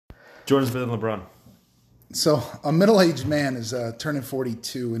Jordan's better than LeBron. So a middle-aged man is turning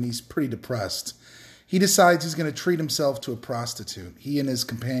 42, and he's pretty depressed. He decides he's going to treat himself to a prostitute. He and his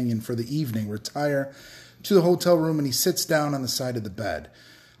companion for the evening retire to the hotel room, and he sits down on the side of the bed.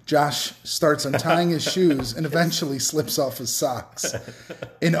 Josh starts untying his shoes and eventually slips off his socks.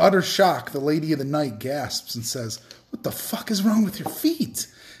 In utter shock, the lady of the night gasps and says, "What the fuck is wrong with your feet?"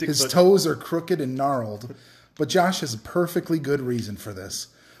 His toes are crooked and gnarled, but Josh has a perfectly good reason for this.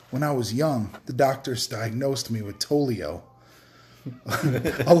 When I was young, the doctors diagnosed me with polio.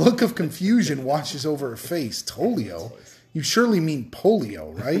 A look of confusion washes over her face. Polio? You surely mean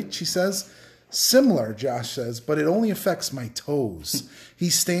polio, right? She says. Similar, Josh says, but it only affects my toes. He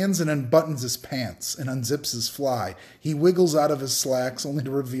stands and unbuttons his pants and unzips his fly. He wiggles out of his slacks only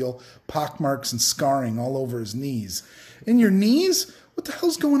to reveal pockmarks and scarring all over his knees. In your knees? What the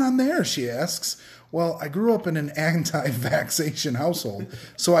hell's going on there? She asks. Well, I grew up in an anti-vaccination household,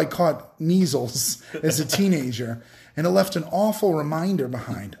 so I caught measles as a teenager, and it left an awful reminder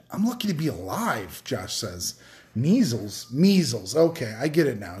behind. I'm lucky to be alive, Josh says. Measles? Measles. Okay, I get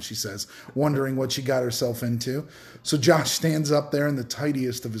it now, she says, wondering what she got herself into. So Josh stands up there in the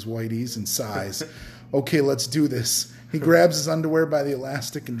tidiest of his whiteies and sighs. Okay, let's do this. He grabs his underwear by the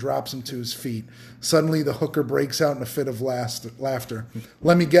elastic and drops them to his feet. Suddenly, the hooker breaks out in a fit of laughter.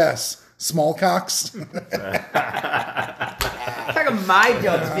 Let me guess. Small cocks? Talking my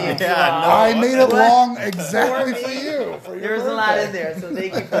jokes being too long. I made it long exactly for you. There was a lot in there, so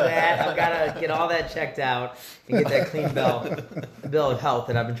thank you for that. I've got to get all that checked out and get that clean bill of health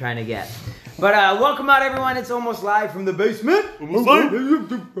that I've been trying to get. But welcome out, everyone. It's almost live from the basement. It's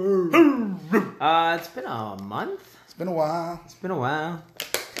been a month. It's been a while. It's been a while.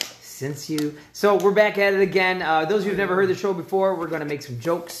 So we're back at it again. Those of you who've never heard the show before, we're going to make some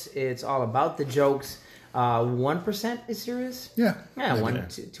jokes. It's all about the jokes. 1% is serious? Yeah. Yeah,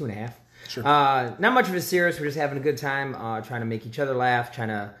 2.5. Sure. Not much of it serious. We're just having a good time, trying to make each other laugh, trying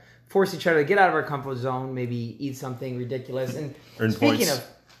to force each other to get out of our comfort zone, maybe eat something ridiculous. And Earn speaking points. of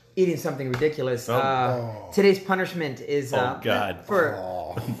eating something ridiculous, today's punishment is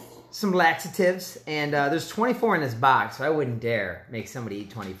for some laxatives, and there's 24 in this box, so I wouldn't dare make somebody eat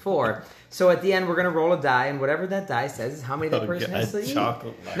 24. So at the end, we're going to roll a die, and whatever that die says is how many that person has to eat. Not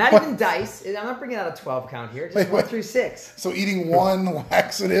even dice. I'm not bringing out a 12 count here. Just 1 through 6. So eating one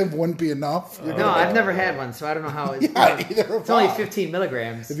laxative wouldn't be enough? No, I've never had one, so I don't know how it's... It's only 15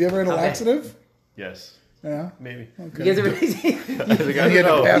 milligrams. Have you ever had a laxative? Yes. Yeah? Maybe. Okay. You guys ever...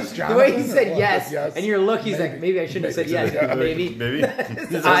 The way he said yes, and your look, he's like, maybe I shouldn't have said yes. Maybe.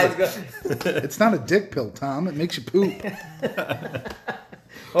 His eyes go... It's not a dick pill, Tom. It makes you poop.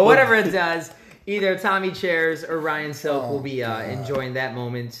 Well, whatever it does, either Tommy Chairs or Ryan Silk will be enjoying that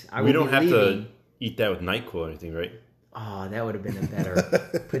moment. We don't have to eat that with NyQuil or anything, right? Oh, that would have been a better...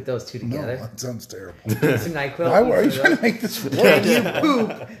 Put those two together. No, that sounds terrible. Some NyQuil. Why are you trying to make this work? And you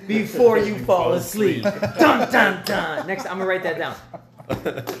poop before you fall asleep. Dun, dun, dun. Next, I'm going to write that down.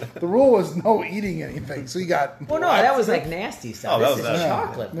 The rule was no eating anything, so you got... Well, no, that was like nasty stuff. Oh, this is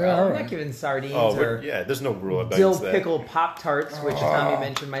chocolate, bro. Yeah, I'm not giving sardines or there's no rule about dill that. pickle Pop-Tarts, which Tommy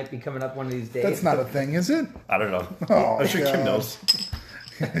mentioned might be coming up one of these days. That's not a thing, is it? I don't know. Oh, I'm sure Kim God. knows.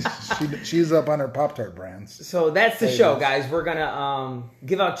 She's up on her Pop-Tart brands. So that's the show, guys. We're going to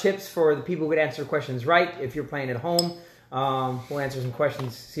give out chips for the people who could answer questions right. If you're playing at home, we'll answer some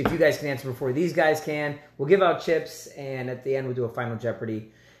questions, see if you guys can answer before these guys can. We'll give out chips, and at the end, we'll do a Final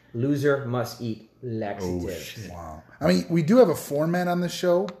Jeopardy. Loser must eat laxatives. Wow. I mean, we do have a format on the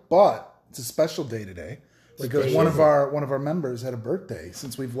show, but it's a special day today because one of our members had a birthday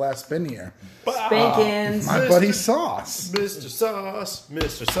since we've last been here. Spankins. My buddy Sauce. Mr.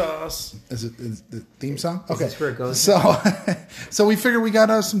 Sauce. Is it the theme song? Okay. Is this where it goes? So we figured we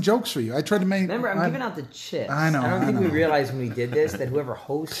got some jokes for you. I tried to make. Remember, I'm giving out the chips. I know. I don't think we realized when we did this that whoever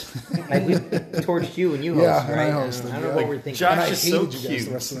hosts, like we torched you and you host, Yeah, and right? I hosted, I don't know what we're thinking. Josh And I is hated so you guys cute.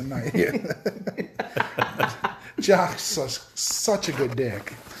 the rest of the night. Josh such a good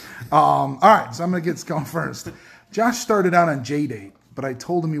dick. All right, so I'm going to get going first. Josh started out on J-Date, but I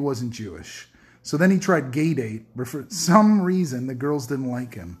told him he wasn't Jewish. So then he tried Gay Date, but for some reason the girls didn't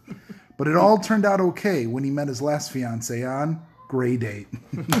like him. But it all turned out okay when he met his last fiancée on Gray Date.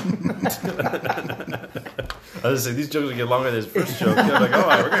 I was going to say, these jokes will get longer than his first joke. They're like,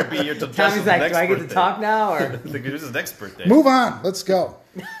 we're going to be here till Tommy's like, next do I get birthday. to talk now? Or This is his next birthday. Move on. Let's go.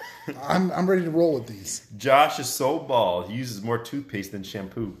 I'm ready to roll with these. Josh is so bald, he uses more toothpaste than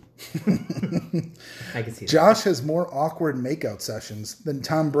shampoo. I can see that. Josh has more awkward makeout sessions than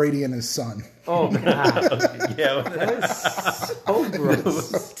Tom Brady and his son. Oh, God. Yeah. That was so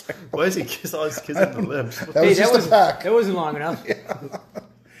gross. Why does he kiss all his kids on the lips? That was just a pack. That wasn't long enough.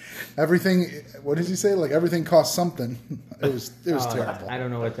 Everything. What did he say? Like everything costs something. It was terrible. I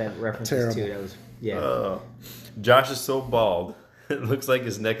don't know what that reference is to. That was Josh is so bald. It looks like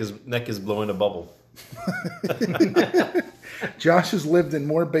his neck is blowing a bubble. Josh has lived in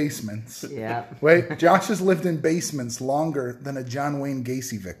more basements. Yeah. Wait, Josh has lived in basements longer than a John Wayne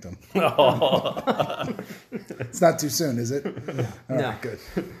Gacy victim. It's not too soon, is it? All right, good.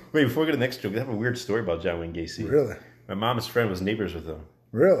 Wait, before we go to the next joke, I have a weird story about John Wayne Gacy. Really? My mom's friend was neighbors with him.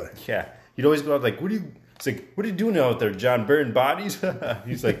 Really? Yeah. He'd always go out like, what are you doing out there, John? Burning bodies?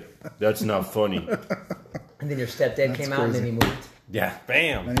 He's like, that's not funny. And then your stepdad came out and then he moved. Yeah,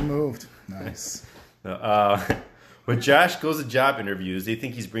 bam. And he moved. Nice. When Josh goes to job interviews, they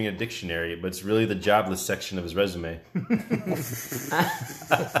think he's bringing a dictionary, but it's really the jobless section of his resume.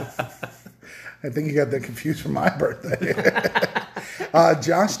 I think you got that confused for my birthday.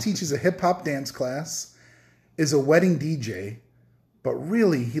 Josh teaches a hip-hop dance class, is a wedding DJ, but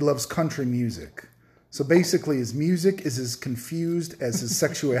really he loves country music. So basically his music is as confused as his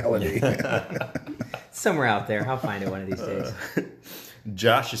sexuality. Somewhere out there. I'll find it one of these days.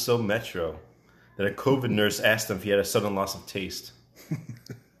 Josh is so metro that a COVID nurse asked him if he had a sudden loss of taste.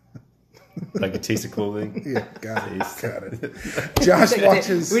 Like a taste of clothing? Yeah, got it. Josh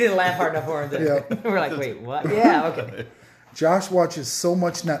watches... We didn't laugh hard enough for him. Yeah. We're like, wait, what? Yeah, okay. Josh watches so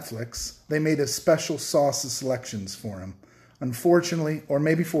much Netflix, they made a special sauce selections for him. Unfortunately, or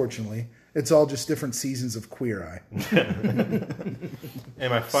maybe fortunately, it's all just different seasons of Queer Eye. And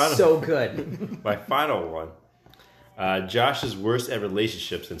my final... So good. My final one. Josh is worse at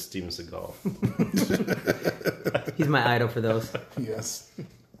relationships than Steven Seagal. He's my idol for those. Yes.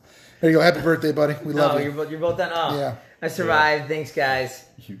 There you go. Happy birthday, buddy. We love you. You're both done? Oh, yeah. I survived. Yeah. Thanks, guys.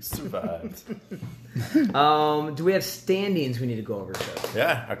 You survived. Do we have standings we need to go over? So?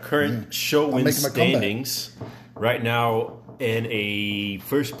 Yeah, our current show win standings. Right now, in a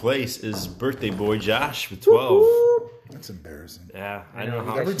first place is birthday boy Josh with 12. Woo-hoo. That's embarrassing. Yeah, I know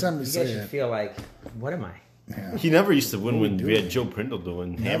how. Every time we say it, you guys should feel like, what am I? Yeah. He never used to win when we had Joe Prindle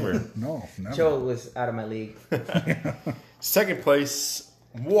doing Hammer. No, never. Joe was out of my league. Second place,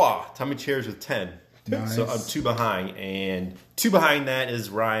 Tommy Chairs with 10. Nice. So I'm 2 behind, and 2 behind that is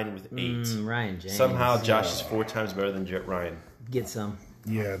Ryan with 8. Ryan James. Somehow Josh is 4 times better than Ryan. Get some.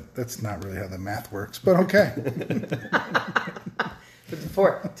 Yeah, that's not really how the math works, but okay. But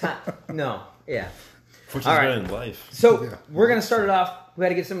 4 times, no, yeah. 4 times better than life. So we're gonna start it off. We got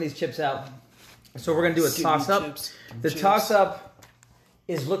to get some of these chips out. So we're gonna do a toss up. The toss up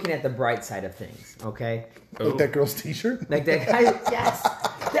is looking at the bright side of things. Okay. Like that girl's T-shirt. Like that guy. Yes,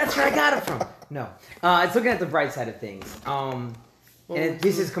 that's where I got it from. No, it's looking at the bright side of things.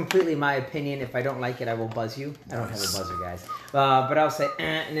 This is completely my opinion. If I don't like it, I will buzz you. I don't have a buzzer, guys. But I'll say,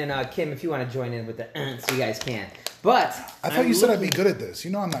 and then Kim, if you want to join in with the, so you guys can. But I thought you said I'd be good at this.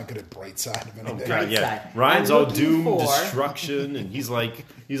 You know I'm not good at bright side of anything. Oh God, yeah. Ryan's all doom, destruction, and he's like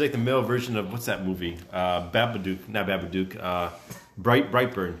the male version of what's that movie? Babadook, not Babadook.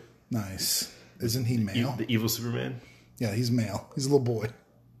 Brightburn. Nice. Isn't he male? The evil Superman. Yeah, he's male. He's a little boy.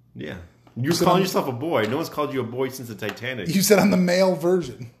 Yeah. You're calling yourself a boy. No one's called you a boy since the Titanic. You said I'm the male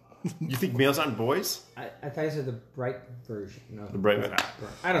version. You think males aren't boys? I thought you said the bright version. No. The bright version.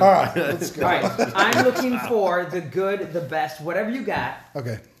 I don't know. All right, let's go. All right. I'm looking for the good, the best, whatever you got.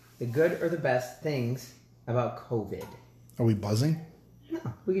 Okay. The good or the best things about COVID. Are we buzzing? No.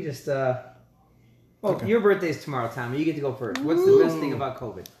 We could just... okay. Your birthday's tomorrow, Tommy. You get to go first. What's the best thing about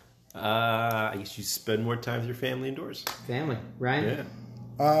COVID? I guess you spend more time with your family indoors. Family. Ryan?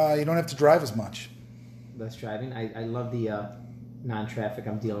 Yeah. You don't have to drive as much. Less driving. I love the non-traffic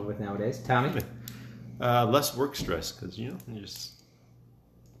I'm dealing with nowadays. Tommy? Less work stress because, you're just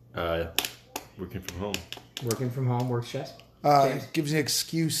working from home. Working from home, work stress? It gives you an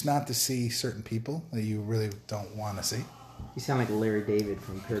excuse not to see certain people that you really don't want to see. You sound like Larry David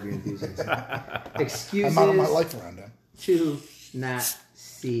from Curb Your Enthusiasm. Excuses I'm out of my life around him. To not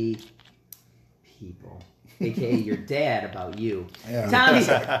see people. A.K.A. your dad about you. Yeah. Tommy!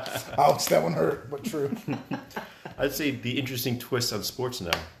 Ouch, that one hurt, but true. I'd say the interesting twist on sports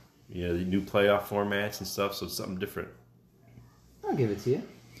now. You know, the new playoff formats and stuff, so it's something different. I'll give it to you.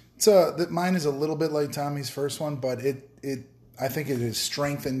 Mine is a little bit like Tommy's first one, but I think it has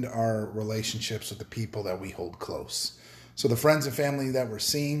strengthened our relationships with the people that we hold close. So the friends and family that we're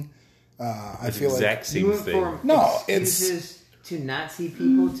seeing, I feel like... Exact same thing. No, it's... To not see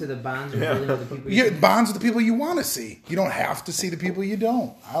people, to the bonds with the people you bonds with the people you want to see. You don't have to see the people you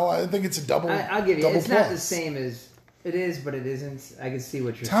don't. I think it's a double. I'll give you. It's plus. Not the same as it is, but it isn't. I can see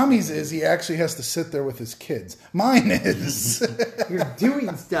what you're. Tommy's saying. Is he actually has to sit there with his kids. Mine is. You're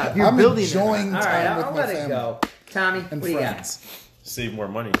doing stuff. You're building. Enjoying all time right, with I'll my let family it go. Tommy, and what friends. Save more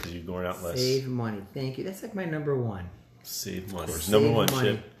money because you're going out less. Save money. Thank you. That's like my number one. Save money. Save Number one, money.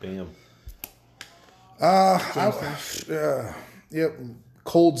 Chip. Bam. Yep.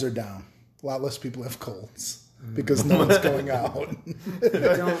 Colds are down. A lot less people have colds because no one's going out.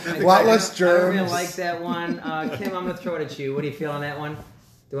 A lot less germs. I don't really like that one. Kim, I'm going to throw it at you. What do you feel on that one?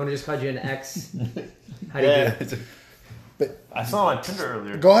 The one who just called you an X? How do you do? But I saw on Tinder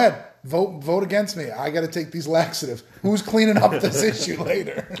earlier. Go ahead. Vote against me. I got to take these laxatives. Who's cleaning up this issue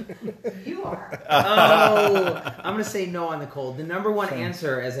later? You are. Oh, I'm going to say no on the cold. The number one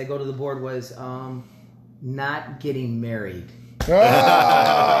answer as I go to the board was not getting married. Oh,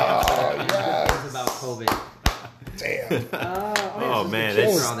 yes. It was about COVID. Damn. Oh, man. That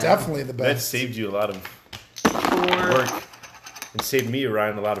was definitely the That best. saved you a lot of 4, work. And saved me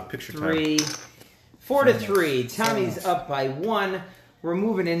around a lot of picture time. 3, 4 to 3. Tommy's up by 1. We're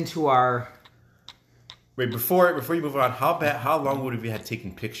moving into our... Wait, before you move on, how long would have you had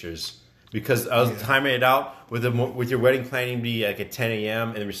taking pictures? Because I was timing it out with your wedding planning be like at 10 a.m.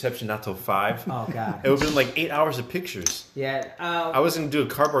 and the reception not till 5. Oh, God. It would have been like 8 hours of pictures. Yeah. I was going to do a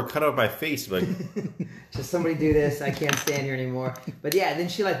cardboard cutout of my face, but... Just somebody do this. I can't stand here anymore. But yeah, then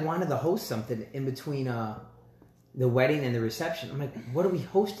she wanted to host something in between the wedding and the reception. I'm like, what are we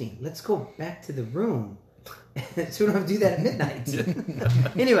hosting? Let's go back to the room. So we don't have to do that at midnight.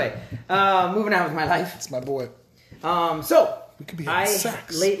 Anyway, moving on with my life. It's my boy. So We could be having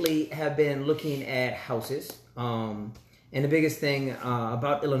sex. lately have been looking at houses. And the biggest thing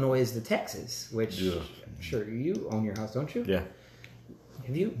about Illinois is the taxes, which I'm sure you own your house, don't you? Yeah.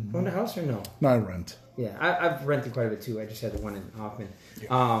 Have you owned a house or no? No, I rent. Yeah, I've rented quite a bit too. I just had the one in Hoffman.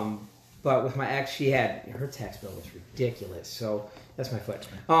 Yeah. But with my ex, her tax bill was ridiculous. So that's my foot.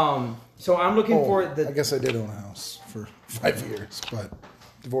 So I'm looking for the... I guess I did own a house for 5 years, but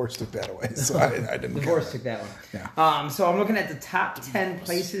divorce took that away. So I didn't Divorce took that one. Yeah. So I'm looking at the top 10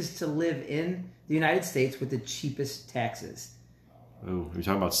 places to live in the United States with the cheapest taxes. Oh, are you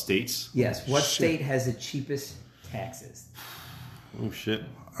talking about states? Yes. What state has the cheapest taxes? Oh, shit.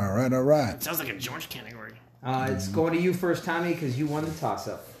 All right. Sounds like a George category. It's going to you first, Tommy, because you won the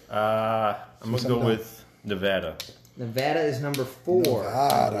toss-up. I'm going to go with Nevada. Nevada is number 4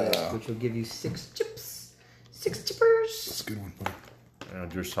 on the list, which will give you 6 chips. 6 chippers. That's a good one, buddy. I know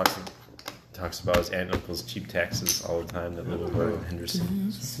George talks about his aunt and uncle's cheap taxes all the time that live over in Henderson.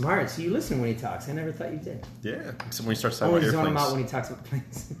 Smart. So you listen when he talks. I never thought you did. Yeah, except when he starts talking Always about zone him airplanes. out when he talks about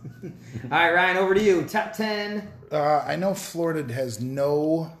planes. All right, Ryan, over to you. Top 10. I know Florida has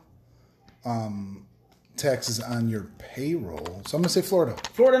no taxes on your payroll, so I'm going to say Florida.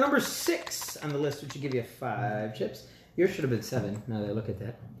 Florida number 6 on the list, which would give you 5 chips. Yours should have been 7, now that I look at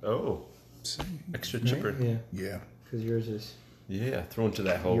that. Oh, extra chipper. Yeah. Because yours is... Yeah, throw into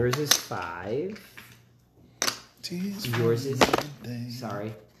that hole. Yours is 5. Yours is...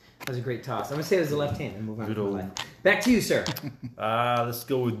 Sorry. That was a great toss. I'm going to say it was the left hand and move on Good to old- my life. Back to you, sir. Let's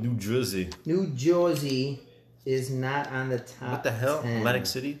go with New Jersey. New Jersey is not on the top What the hell? 10. Atlantic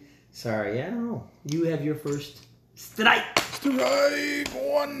City? Sorry, I don't know. You have your first strike. Strike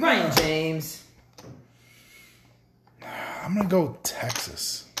one. Ryan James. I'm going to go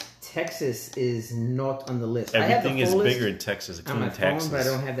Texas. Texas is not on the list. Everything I have is the full bigger list in Texas, on including my phone, taxes. but I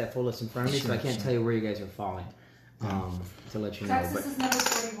don't have that full list in front of me, so I can't tell you where you guys are falling. To let you know. Texas is number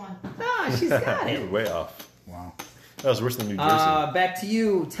 41. Ah, she's got You're it. way off. Wow. That was worse than New Jersey. Back to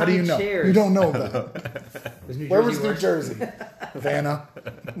you. How do you know? Chairs. You don't know that. Was New Where Jersey was New worse? Jersey? Havana.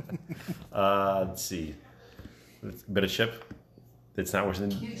 Let's see. Better chip. It's not worse than...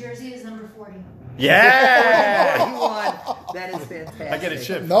 New Jersey is number 40. Yeah! You won. That is fantastic. I get a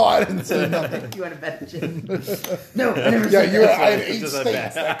chip. No, I didn't say nothing. You want a better chip? No, I never Yeah, said that. I had 8 It's states not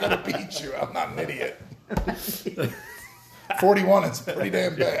bad. that could have beat you. I'm not an idiot. 41 is pretty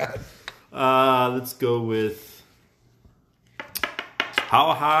damn bad. Let's go with...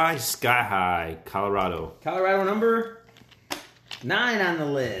 How high? Sky high. Colorado. Colorado number 9 on the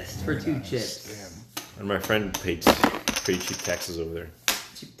list for 2 chips. Damn. And my friend paid cheap taxes over there.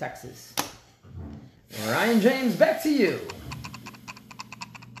 Cheap Texas. Ryan James, back to you.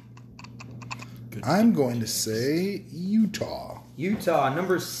 I'm going to say Utah. Utah,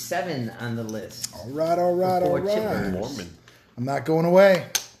 number 7 on the list. All right, all right, all Four right. chippers. Mormon. I'm not going away.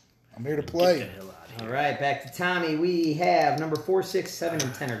 I'm here to play. All right, back to Tommy. We have number 4, 6, 7,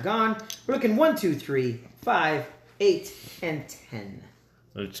 and 10 are gone. We're looking 1, 2, 3, 5, 8, and 10.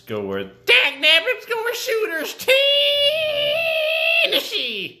 Let's go with... Let's go with Shooters.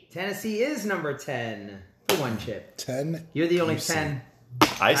 Tennessee. Tennessee is number 10 for 1 chip. 10. You're the only You see. 10.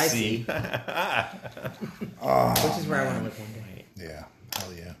 I I see. Which is where I want to look one day. Yeah,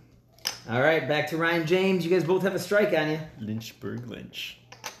 hell yeah. All right, back to Ryan James. You guys both have a strike on you. Lynchburg, Lynch.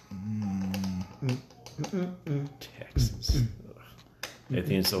 Texas. I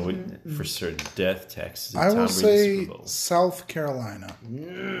think it's always for certain death, Texas. I will say South Carolina.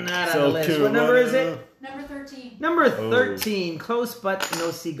 Not on the list. What number is it? Number 13. Number 13. Close, but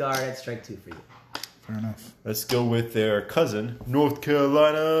no cigar. That's strike 2 for you. Fair enough. Let's go with their cousin, North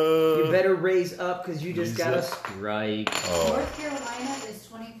Carolina. You better raise up because you just got a strike. North Carolina is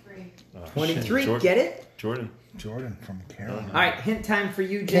 23. 23. Jordan. Get it? Jordan from Carolina. All right, hint time for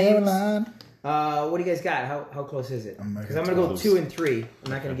you, James. Caroline. What do you guys got? How close is it? Because I'm going to go 2 and 3.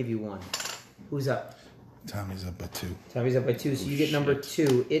 I'm not going to give you 1. Who's up? Tommy's up by 2. Tommy's up by 2, so you get number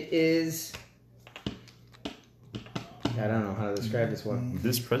 2. It is... I don't know how to describe this one.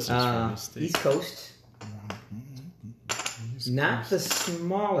 This president's from the state. East Coast. Not the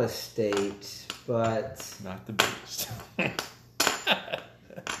smallest state, but... Not the biggest. God,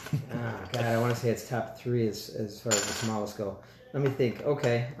 I want to say it's top 3 as far as the smallest go. Let me think.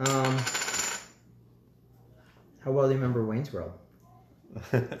 Okay. How well do you remember Wayne's World?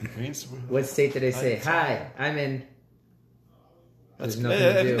 What state did they say? Hi, I'm in... That's nothing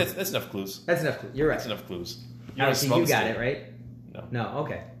to do. That's enough clues. That's enough clues. You're right. That's enough clues. So you got it, right? No.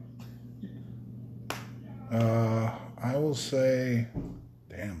 Okay. I will say...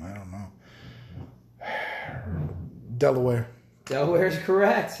 Damn, I don't know. Delaware. Delaware is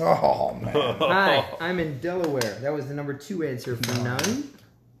correct. Oh, man. Hi, I'm in Delaware. That was the number 2 answer for 9.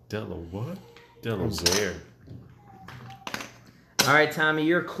 Delaware? Delaware. All right, Tommy,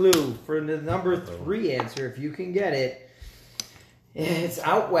 your clue for the number 3 answer, if you can get it. It's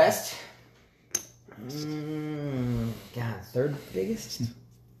out west. God, 3rd biggest?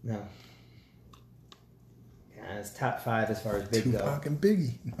 No. God, it's top 5 as far as big go. Tupac and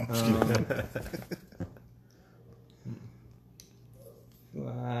Biggie. No, I'm just kidding.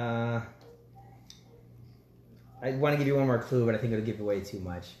 I want to give you one more clue, but I think it'll give away too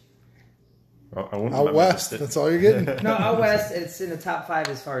much. Out west, that's all you're getting? No, out west, it's in the top 5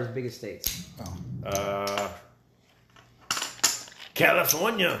 as far as biggest states.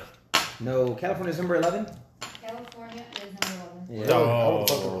 California. No, California's number 11? California is number 11. Yeah.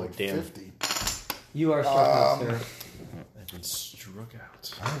 Oh, damn. 50. You are struck out, sir. I've been struck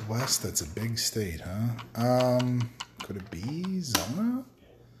out. Out west, that's a big state, huh? Could it be Zona?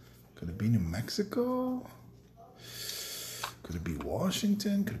 Could it be New Mexico? Could it be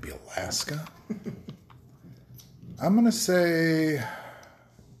Washington? Could it be Alaska? I'm going to say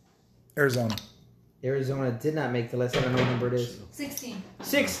Arizona. Arizona did not make the list. I don't know what number it is. 16.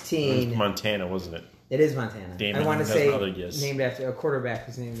 16. It was Montana, wasn't it? It is Montana. Damn I it, want to that's say another guess. named after a quarterback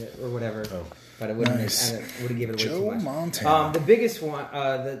was named it, or whatever. Oh. But it wouldn't Nice. I would have given it away Joe too much. Montana. The biggest one,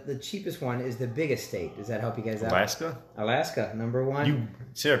 the cheapest one is the biggest state. Does that help you guys out? Alaska? Alaska, number 1. You,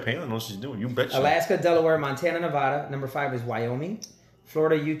 Sarah Palin knows what she's doing. You bet. Alaska, Delaware, Montana, Nevada. Number 5 is Wyoming.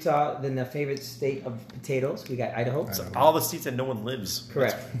 Florida, Utah, then the favorite state of potatoes. We got Idaho. All the states that no one lives.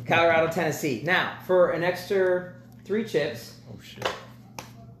 Correct. Colorado, Tennessee. Now, for an extra 3 chips, Oh, shit.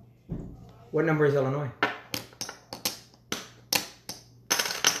 what number is Illinois?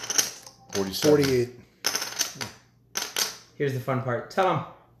 47. 48. Here's the fun part. Tell them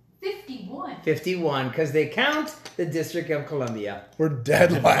 51. 51, because they count the District of Columbia. We're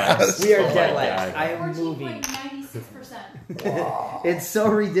dead last. We are Oh dead my last. God. I am moving. 14.96%. It's so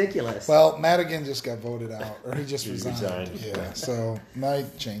ridiculous. Well, Madigan just got voted out, or he just resigned. resigned. Yeah, so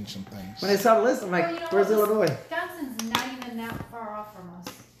might change some things. When I saw the list, I'm like, Well, you know where's what? Illinois? Wisconsin's not even that far off from us.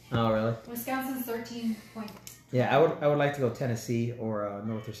 Oh, really? Wisconsin's 13 point. Yeah, I would like to go Tennessee or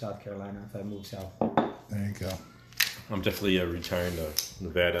North or South Carolina if I move south. There you go. I'm definitely retiring to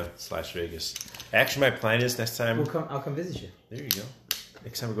Nevada/Vegas. Actually, my plan is next time. I'll come visit you. There you go.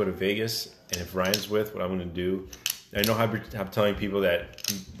 Next time we go to Vegas, and if Ryan's with, what I'm going to do, I know how I'm telling people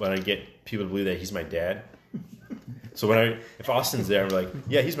that when I get people to believe that he's my dad. So if Austin's there, I'm like,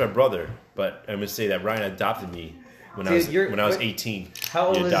 yeah, he's my brother, but I'm going to say that Ryan adopted me when I was 18. How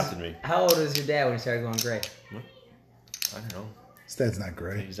old he adopted me. How old is your dad when he started going gray? I don't know. His dad's not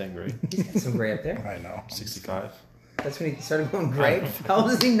great. He's that great. He's got some gray up there. I know. 65. That's when he started going gray. How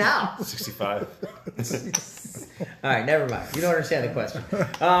old is he now? 65. All right, never mind. You don't understand the question.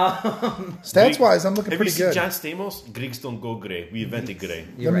 Stats wise, I'm looking Have pretty you seen good. John Stamos? Greeks don't go gray. We invented gray.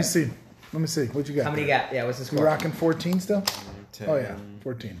 You're Let me right. see. What you got? How many you there? got? Yeah, what's the You score? rocking 14 still? 10, Oh yeah,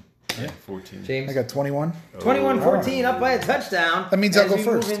 14. Yeah, 14. James? I got 21. 21-14, up by a touchdown. That means I'll As go we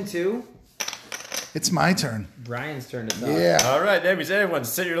first. Move into It's my turn. Brian's turn to talk. Yeah. All right, that means everyone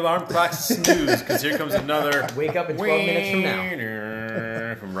set your alarm clocks to snooze because here comes another. Wake up in 12 minutes from now.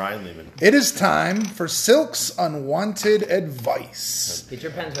 learning from Ryan Lehman. It is time for Silk's Unwanted Advice. Get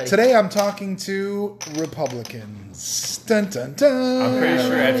your pens ready. Today I'm talking to Republicans. Dun, dun, dun. I'm pretty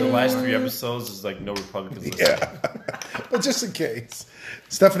sure after the last 3 episodes, there's like no Republicans listening. Yeah. But just in case.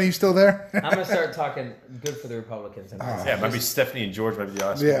 Stephanie, you still there? I'm going to start talking good for the Republicans. Yeah, it might be Stephanie and George might be the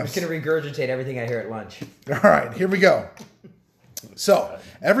awesome. Yeah. I'm just going to regurgitate everything I hear at lunch. All right, here we go. So,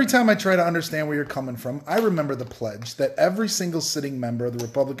 every time I try to understand where you're coming from, I remember the pledge that every single sitting member of the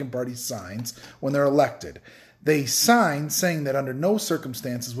Republican Party signs when they're elected. They sign saying that under no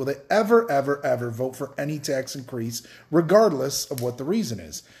circumstances will they ever vote for any tax increase, regardless of what the reason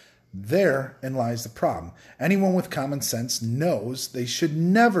is. Therein lies the problem. Anyone with common sense knows they should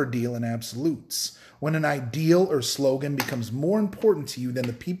never deal in absolutes. When an ideal or slogan becomes more important to you than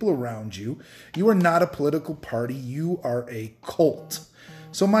the people around you, you are not a political party, you are a cult.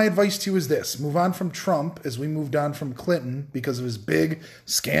 So my advice to you is this: move on from Trump as we moved on from Clinton because of his big,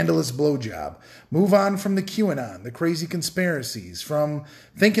 scandalous blowjob. Move on from the QAnon, the crazy conspiracies, from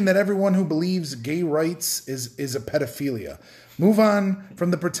thinking that everyone who believes gay rights is a pedophilia. Move on from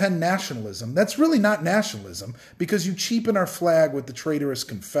the pretend nationalism. That's really not nationalism because you cheapen our flag with the traitorous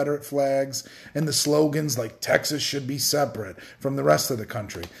Confederate flags and the slogans like Texas should be separate from the rest of the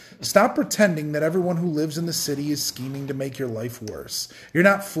country. Stop pretending that everyone who lives in the city is scheming to make your life worse. You're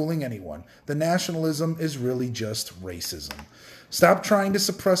not fooling anyone. The nationalism is really just racism. Stop trying to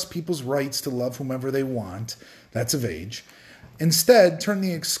suppress people's rights to love whomever they want. That's of age. Instead, turn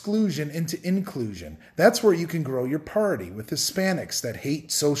the exclusion into inclusion. That's where you can grow your party with Hispanics that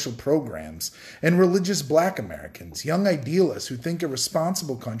hate social programs and religious black Americans, young idealists who think a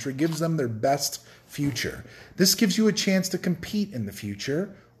responsible country gives them their best future. This gives you a chance to compete in the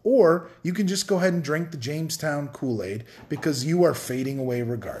future, or you can just go ahead and drink the Jamestown Kool-Aid because you are fading away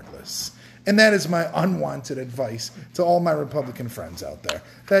regardless. And that is my unwanted advice to all my Republican friends out there.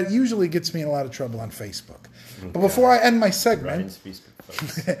 That usually gets me in a lot of trouble on Facebook. But before I end my segment,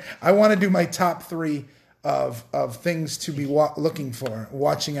 I want to do my top 3 of things to be looking for,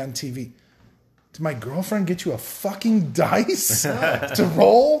 watching on TV. Did my girlfriend get you a fucking dice to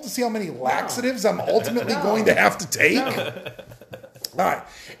roll to see how many laxatives I'm ultimately going to have to take? All right.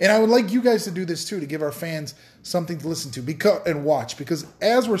 And I would like you guys to do this too, to give our fans something to listen to and watch. Because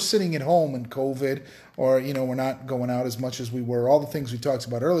as we're sitting at home in COVID, or, we're not going out as much as we were, all the things we talked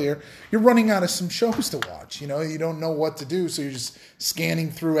about earlier, you're running out of some shows to watch. You don't know what to do, so you're just scanning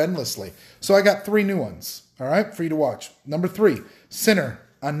through endlessly. So I got 3 new ones, all right, for you to watch. Number 3, Sinner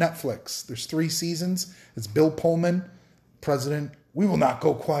on Netflix. There's 3 seasons. It's Bill Pullman, president. We will not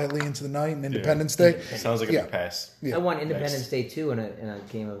go quietly into the night and Independence Day. Sounds like a pass. Yeah. I won Independence Day too in a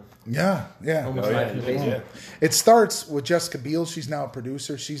game of almost life in the baseball. It starts with Jessica Biel. She's now a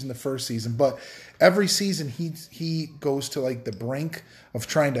producer. She's in the first season, but every season he goes to like the brink of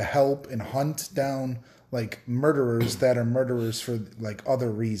trying to help and hunt down like murderers that are murderers for like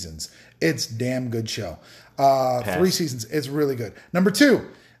other reasons. It's a damn good show. 3 seasons. It's really good. Number 2.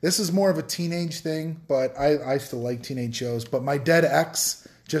 This is more of a teenage thing, but I still like teenage shows. But My Dead Ex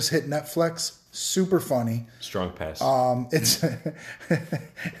just hit Netflix. Super funny. Strong pass.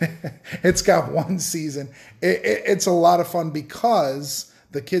 It's got 1 season. It's a lot of fun because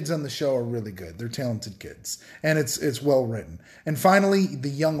the kids on the show are really good. They're talented kids, and it's well written. And finally, The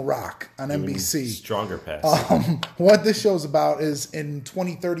Young Rock on NBC. Stronger pass. What this show's about is in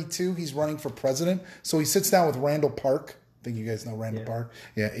 2032, he's running for president. So he sits down with Randall Park. I think you guys know Randall Park.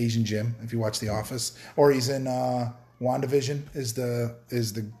 Yeah, Asian Jim, if you watch The Office. Or he's in WandaVision, is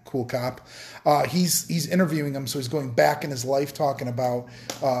the cool cop. He's interviewing him, so he's going back in his life talking about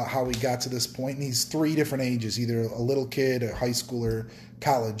how he got to this point. And he's 3 different ages, either a little kid, a high schooler,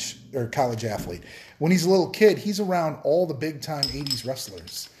 college athlete. When he's a little kid, he's around all the big-time 80s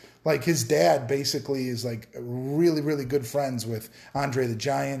wrestlers. Like his dad basically is like really, really good friends with Andre the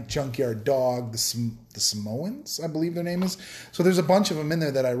Giant, Junkyard Dog, the Samoans, I believe their name is. So there's a bunch of them in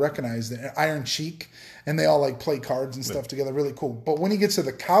there that I recognize, Iron Sheik, and they all like play cards and stuff together. Really cool. But when he gets to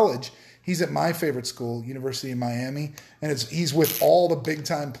the college, he's at my favorite school, University of Miami, and he's with all the big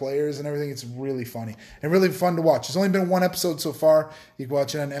time players and everything. It's really funny and really fun to watch. There's only been 1 episode so far. You can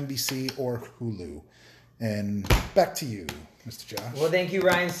watch it on NBC or Hulu. And back to you, Mr. Josh. Well, thank you,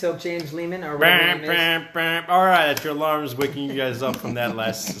 Ryan Silk, James Lehman. All right, that's your alarms waking you guys up from that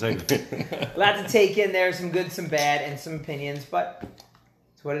last segment. A lot to take in there, some good, some bad, and some opinions, but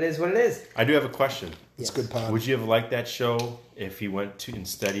it's what it is, what it is. I do have a question. It's good pod. Would you have liked that show if he went to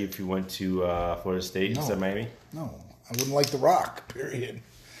Florida State instead of Miami? No, I wouldn't like The Rock, period.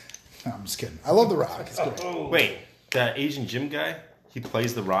 No, I'm just kidding. I love The Rock. It's good. Wait, that Asian Jim guy, he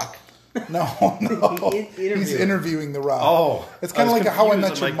plays The Rock? No. He's interviewing The Rock. Oh. It's kind of like a How I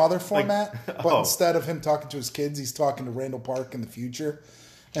Met Your Mother like, format, but instead of him talking to his kids, he's talking to Randall Park in the future,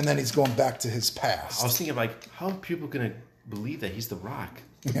 and then he's going back to his past. I was thinking, like, how are people going to believe that he's The Rock?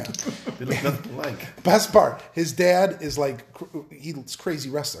 Yeah. They look nothing alike. Best part, his dad is like, he's a crazy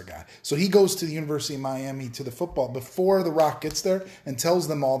wrestler guy. So he goes to the University of Miami to the football before The Rock gets there and tells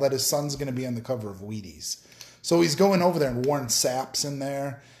them all that his son's going to be on the cover of Wheaties. So he's going over there, and Warren Sapp's in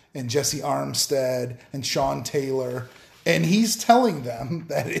there, and Jesse Armstead, and Sean Taylor. And he's telling them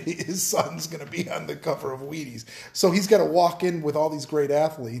that his son's going to be on the cover of Wheaties. So he's got to walk in with all these great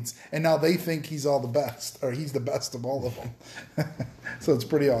athletes, and now they think he's all the best, or he's the best of all of them. So it's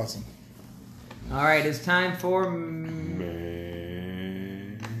pretty awesome. All right, it's time for...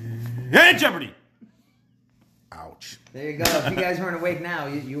 Hey, Jeopardy! Ouch. There you go. If you guys weren't awake now,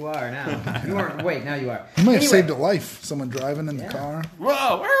 you are now. You weren't awake, now you are. You might have saved a life. Someone driving in the car.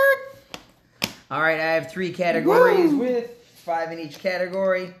 Whoa! All right, I have 3 categories with 5 in each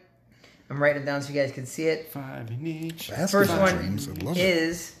category. I'm writing it down so you guys can see it. 5 in each. First one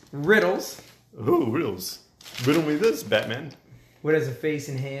is riddles. Ooh, riddles. Riddle me this, Batman. What has a face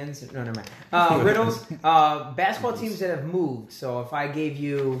and hands? No, never mind. Riddles. Basketball teams that have moved. So if I gave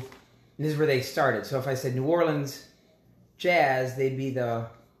you... This is where they started. So if I said New Orleans Jazz, they'd be the...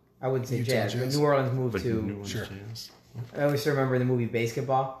 I wouldn't say Jazz, but New Orleans moved to... New Orleans Jazz. I always remember the movie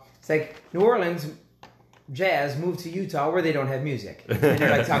Basketball. It's like New Orleans Jazz moved to Utah where they don't have music. And they're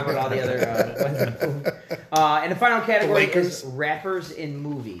like talking about all the other ones. And the final category is rappers in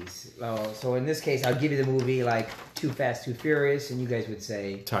movies. So in this case, I'll give you the movie like Too Fast, Too Furious, and you guys would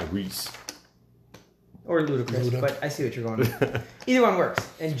say... Tyrese. Or Ludacris, but I see what you're going with. Either one works.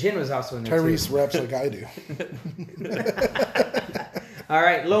 And Jin was also in there Tyrese too. raps like I do. All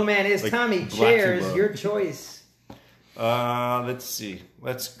right, low man is like Tommy. Chairs, your choice. Let's see.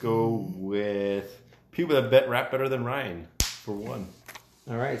 Let's go with people that rap better than Ryan for one.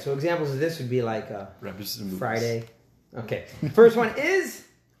 All right. So examples of this would be like Representative Friday. Okay. First one is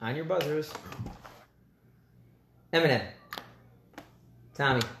on your buzzers. Eminem.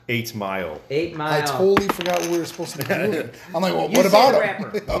 Tommy. 8 Mile. 8 Mile. I totally forgot we were supposed to be doing. I'm like, well, You what say about the him?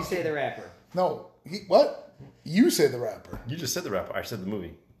 rapper. You say the rapper. No, what? You say the rapper. You just said the rapper. I said the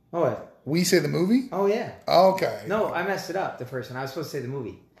movie. Oh, what? We say the movie. Oh, yeah. Okay. No, I messed it up. The first one. I was supposed to say the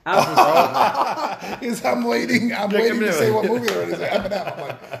movie. I'm waiting. I'm waiting to say what movie there is. Eminem. I'm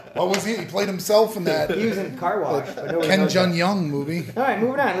like, what was he? He played himself in that. He was in Car Wash. But Ken Jun Young movie. All right,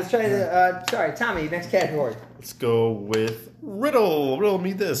 moving on. Let's try the. Sorry, Tommy. Next category. Let's go with riddle. Riddle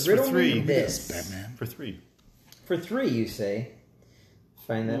me this Riddle for 3. me this. Batman. For 3. For 3, you say.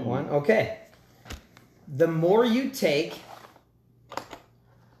 Find that one. Okay. The more you take.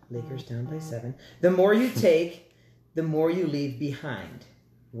 Lakers down by 7. The more you take, the more you leave behind.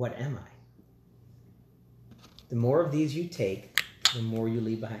 What am I? The more of these you take, the more you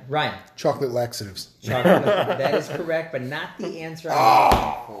leave behind. Ryan. Chocolate laxatives. Chocolate. That is correct, but not the answer I'm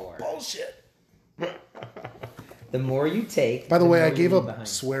looking for. Bullshit. The more you take. By the way, more I you gave leave up behind.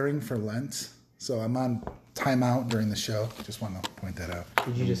 swearing for Lent, so I'm on timeout during the show. Just want to point that out.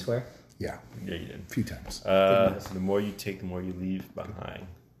 Did you just swear? Yeah, Yeah, you did. a few times. The more you take, the more you leave behind.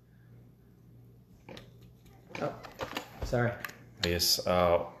 Oh, sorry. I guess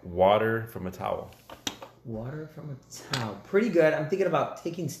water from a towel. Water from a towel. Pretty good. I'm thinking about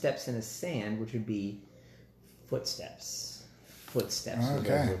taking steps in the sand, which would be footsteps. Footsteps.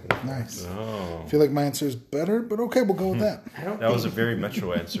 Okay, nice. Oh. I feel like my answer is better, but okay, we'll go with that. I don't That was a very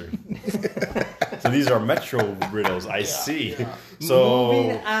Metro answer. So these are Metro riddles. I see. Yeah. So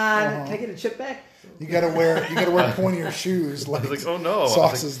moving on. Can I get a chip back? You gotta wear pointier shoes like, I was like, oh no.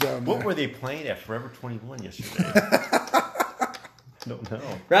 sauces down there. What were they playing at Forever 21 yesterday? I don't know.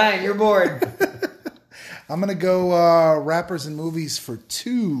 Ryan, you're bored. I'm gonna go rappers and movies for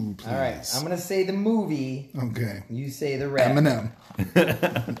 2, please. All right. I'm going to say the movie. Okay. You say the rap. Eminem.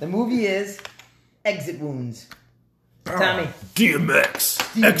 The movie is Exit Wounds. Tommy.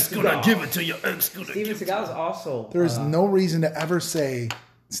 DMX. X gonna Seagal. give it to you. X gonna Steven give it Seagal is also. There is no reason to ever say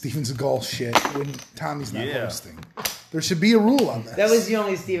Steven Seagal shit when Tommy's not hosting. There should be a rule on this. That was the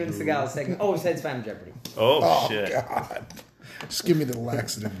only Steven Seagal segment. Oh, besides Final Jeopardy. Oh, shit. God. Just give me the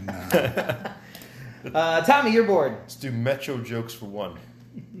laxative now. Tommy, you're bored. Let's do Metro jokes for 1.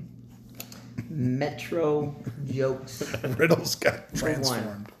 Metro jokes. Riddles got for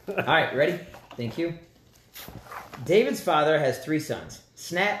transformed. 1. All right, ready? Thank you. David's father has 3 sons.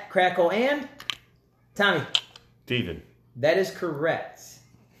 Snap, Crackle, and Tommy. David. That is correct.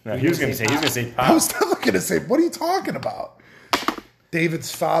 No, he was gonna say I Pop. was never going to say, what are you talking about?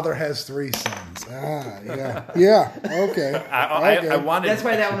 David's father has 3 sons. Orleans. Yeah. Okay. I wanted. That's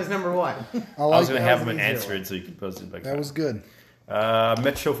why that one was number one. I was going to have him answer it so you could post it. That was good.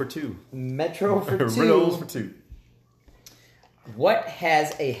 Metro for two. Metro for two. Riddles for two. What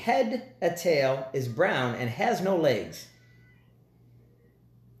has a head, a tail, is brown, and has no legs?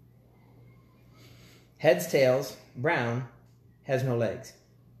 Heads, tails, brown, has no legs.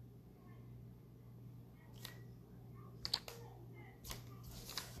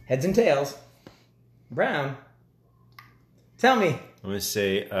 Heads and tails, brown. Tell me. I'm going to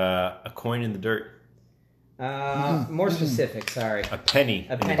say a coin in the dirt. More specific, sorry. A penny.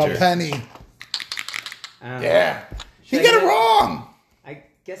 A penny. In the A dirt. penny. Yeah. He got it wrong. I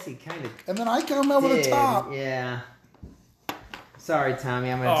guess he kind of And then I come over the top. Yeah. Sorry,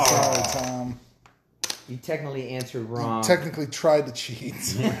 Tommy. I'm gonna. Sorry, Tom. You technically answered wrong. Technically tried to cheat.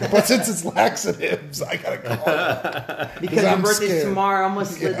 But since it's laxatives, I got to call it. Because your I'm birthday's scared. tomorrow, I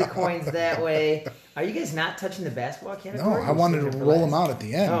almost slid the coins that way. Are you guys not touching the basketball No, category? I wanted to roll them out at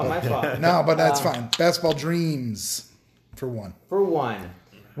the end. Oh, but- my fault. No, but that's fine. Basketball dreams for one. For one,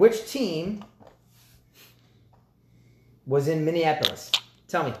 which team was in Minneapolis?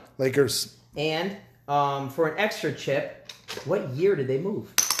 Tell me. Lakers. And for an extra chip, what year did they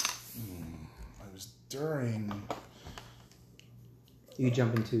move? It was during. You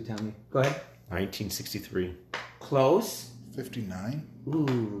jump into, Tommy. Go ahead. 1963. Close. 59.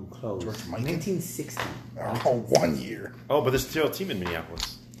 Ooh, close. George Mikan? 1960. Oh, 1 year. Oh, but there's still a team in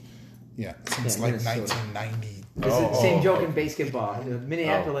Minneapolis. Yeah, since Yeah, like Minnesota. 1990. This is the same joke in basketball. The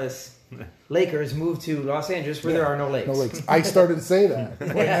Minneapolis Lakers moved to Los Angeles where there are no lakes. No lakes. I started to say that.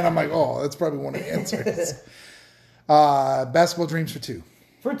 And then I'm like, oh, that's probably one of the answers. Basketball dreams for two.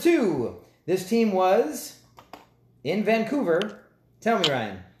 For two, this team was in Vancouver. Tell me,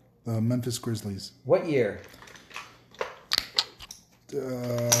 Ryan. The Memphis Grizzlies. What year?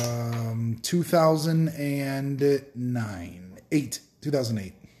 2009.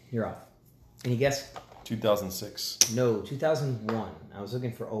 2008. You're off. Any guess? 2006. No, 2001. I was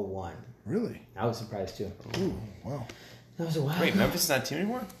looking for 01. Really? I was surprised too. Ooh, wow. That was a while. Wait, Memphis is not a team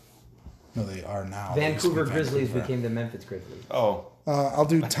anymore? No, they are now. Vancouver They used to be Grizzlies Vancouver. became the Memphis Grizzlies. Oh. I'll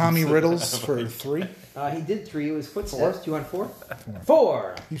do Tommy Riddles for three. He did three. It was footsteps. Do you want four?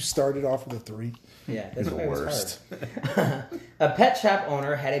 Four. You started off with a three. Yeah, that's The why it was worst. hard. A pet shop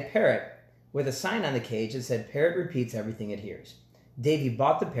owner had a parrot with a sign on the cage that said, "Parrot repeats everything it hears." Davey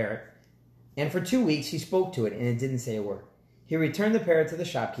bought the parrot, and for 2 weeks he spoke to it, and it didn't say a word. He returned the parrot to the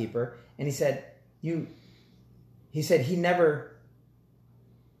shopkeeper, and he said, He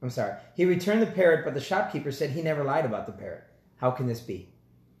returned the parrot, but the shopkeeper said he never lied about the parrot. How can this be?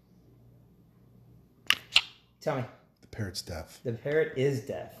 Tell me. The parrot's deaf. The parrot is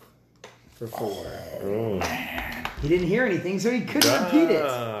deaf. For four. He didn't hear anything, so he couldn't repeat it.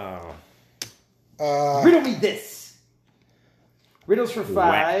 Riddle me this. Riddles for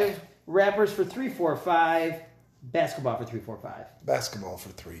five. Rappers for 3, 4, 5. Basketball for 3, 4, 5. Basketball for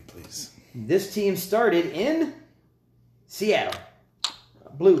three, please. This team started in Seattle.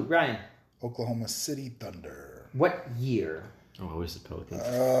 Blue, Ryan. Oklahoma City Thunder. What year? Oh, I wish the Pelicans.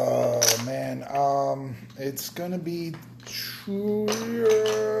 Oh, man. It's going to be...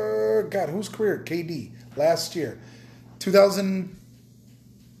 God, whose career? KD. Last year.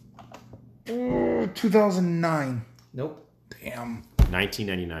 2009. Nope. Damn.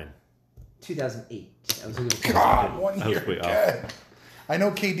 1999. 2008. I was looking for God, 1 I was year. way off. God. I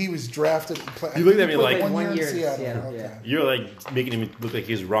know KD was drafted. You looked at me like- 1 year in in Seattle. Seattle, Okay. yeah. You're like making him look like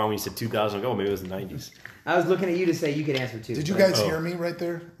he was wrong when you said 2000. Oh, maybe it was the 90s. I was looking at you to say you could answer too. Did you but- guys hear me right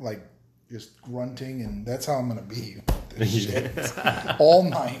there? Like, just grunting, and that's how I'm going to be. This shit. All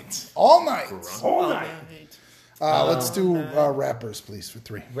night. All night. All night. Let's do rappers, please, for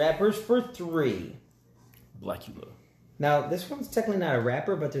three. Rappers for 3. Blackula. Now, this one's technically not a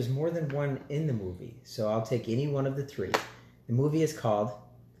rapper, but there's more than one in the movie. So I'll take any one of the 3. The movie is called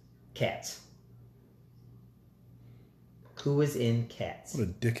Cats. Who was in Cats? What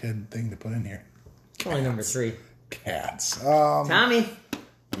a dickhead thing to put in here. Only number 3. Cats. Tommy?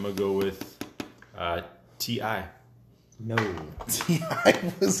 I'm going to go with T.I. No.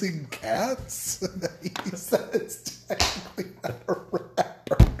 T.I. was in Cats? He said it's technically not a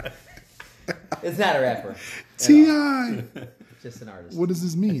rapper. It's not a rapper. T.I. Just an artist. What does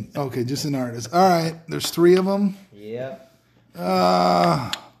this mean? Okay, just an artist. All right, there's 3 of them. Yep.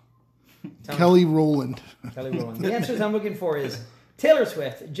 Kelly Rowland. Kelly Rowland. The answers I'm looking for is Taylor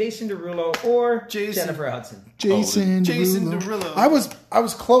Swift, Jason Derulo, or Jennifer Hudson. Jason Derulo. I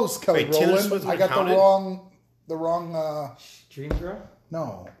was close, Kelly Wait, Taylor Rowland. Swift I got counted? the wrong Dream Girl?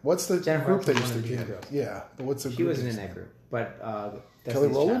 no. What's the Jennifer group that Hudson used to was one do of the that? Yeah, but what's the She group? wasn't that in used that group. But Kelly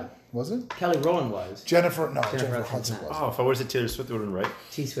Destiny's Rowland? Child. Was it? Kelly Rowland was. Jennifer Jennifer Hudson not. was. Oh, if I would have said Taylor Swift, it would have been right.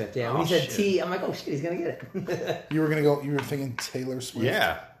 T Swift, yeah. When he said T, I'm like, oh shit, he's gonna get it. You were thinking Taylor Swift?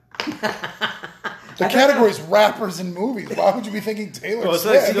 Yeah. The category is rappers and movies. Why would you be thinking Taylor Well, it's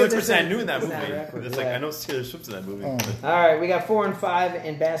Swift? like the only person I knew in that It's movie. not rapper, It's yeah. like, I know Taylor Swift's in that movie. All right, we got 4 and 5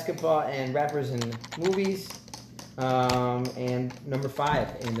 in basketball and rappers and movies. And number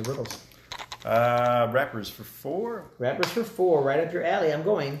 5 in the riddles. Rappers for 4. Rappers for 4, right up your alley. I'm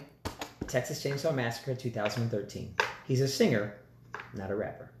going Texas Chainsaw Massacre 2013. He's a singer, not a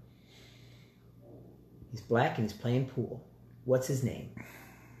rapper. He's black and he's playing pool. What's his name?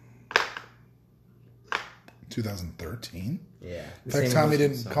 2013? Yeah. In fact, Tommy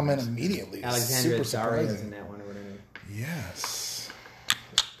didn't come in immediately. Alexandria Super Daria is surprising. in that one or whatever. Yes.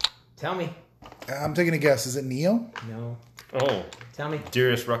 Tell me. I'm taking a guess. Is it Neo? No. Oh. Tell me.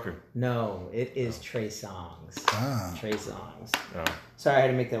 Darius Rucker. No, it is Trey Songz. Ah. Trey Songz. Oh. Sorry, I had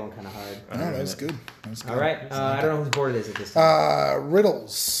to make that one kind of hard. No, that was good. All right. I don't know whose board it is at this time.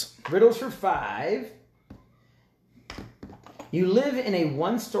 Riddles. Riddles for 5. You live in a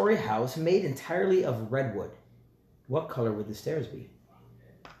 1-story house made entirely of redwood. What color would the stairs be?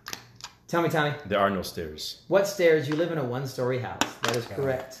 Tell me, Tommy. There are no stairs. What stairs? You live in a 1-story house. That is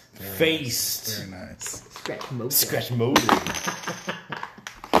correct. Faced. Very nice. Scratch motor. Scratch motor.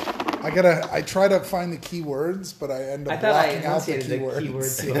 I try to find the keywords, but I end up I thought I blocking out the enunciated the keywords.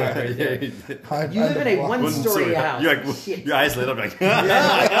 keywords too hard right there. You I live in end a up blocking- 1-story house. You're like, Shit. your eyes lit up like, Yeah,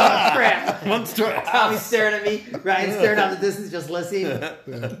 like, oh, crap. 1 story. Tommy's staring at me. Ryan's staring out the distance, just listening.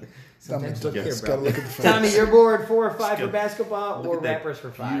 Sometimes look here, Yes, bro. gotta look at the face. Tommy, you're board 4 or 5 for Look basketball, or at that rappers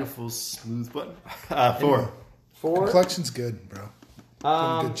for 5. Beautiful, smooth button. 4. 4. Collection's good, bro.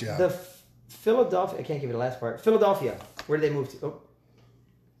 Good job. The Philadelphia. I can't give you the last part. Philadelphia. Where did they move to?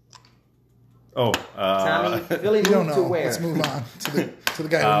 Oh. Tommy, Philly You don't moved to know. where? Let's move on to the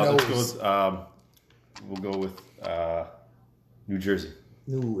guy who let's knows. go with, we'll go with New Jersey.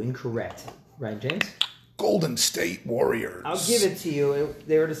 No, incorrect. Ryan James? Golden State Warriors. I'll give it to you.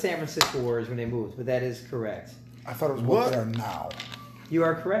 They were the San Francisco Warriors when they moved, but that is correct. I thought it was what they are now. You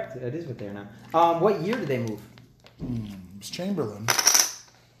are correct. That is what they are now. What year did they move? It was Chamberlain.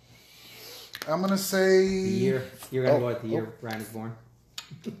 I'm gonna say The year. You're going to go with the year Ryan was born?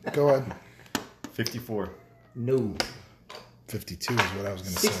 Go ahead. 54. No. 52 is what I was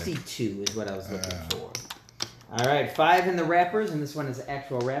gonna say. 62 is what I was looking for. All right, 5 in the rappers, and this one is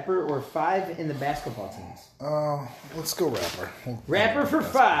actual rapper, or 5 in the basketball teams. Let's go rapper. Rapper for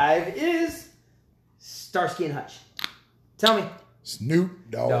 5 is Starsky and Hutch. Tell me. Snoop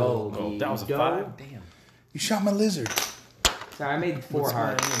Dogg. Doggy Oh, that was a Dog. 5? Damn. You shot my lizard. Sorry, I made 4 What's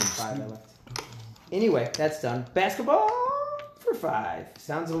hard. my name? 5 I left. Anyway, that's done. Basketball for 5.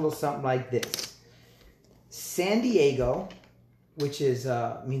 Sounds a little something like this. San Diego, which is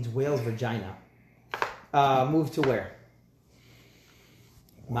means whale's vagina, moved to where?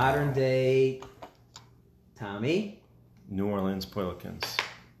 Modern day Tommy. New Orleans Pelicans.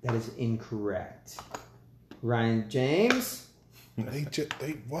 That is incorrect. Ryan James. They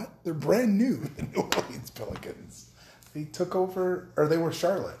what? They're brand new. The New Orleans Pelicans. They took over, or they were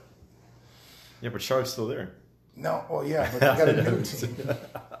Charlotte. Yeah, but Charlotte's still there. No, well, yeah, but they got a new team.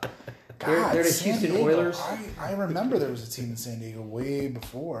 God, They're the San Houston Diego. Oilers. I remember there was a team in San Diego way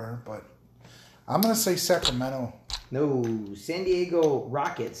before, but I'm gonna say Sacramento. No, San Diego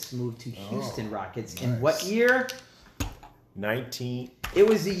Rockets moved to Houston Rockets. In nice. what year? 19. It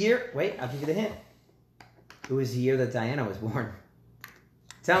was the year. Wait, I'll give you the hint. It was the year that Diana was born.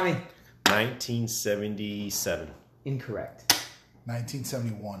 Tell me. 1977. Incorrect.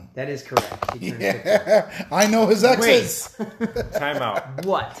 1971. That is correct. She turned 50. Yeah, I know his exes. Timeout.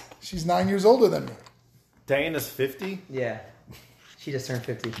 What? She's 9 years older than me. Diana's 50? Yeah. She just turned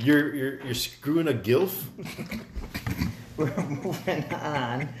 50. You're screwing a gilf? We're moving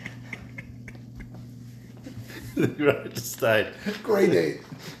on. Right, just died. Grade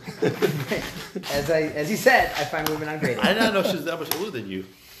 8. As he said, I find women ungraded. I didn't know she was that much older than you.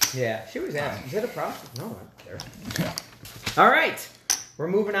 Yeah, she was asking. Is that a problem? No, I don't care. All right. We're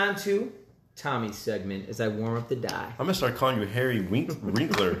moving on to Tommy's segment as I warm up the die. I'm going to start calling you Harry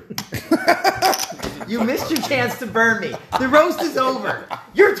Winkler. You missed your chance to burn me. The roast is over.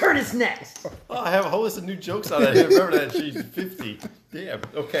 Your turn is next. Oh, I have a whole list of new jokes on it. I didn't remember that she's 50. Damn.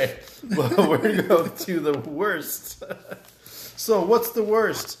 Okay. Well, we're going to go to the worst. So, what's the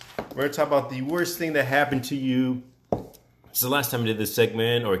worst? We're going to talk about the worst thing that happened to you. This is the last time I did this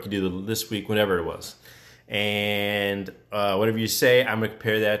segment, or I could do this week, whenever it was. And whatever you say, I'm going to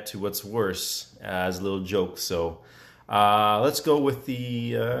compare that to what's worse as a little joke. So, let's go with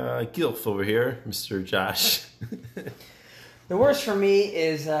the gilf over here, Mr. Josh. The worst for me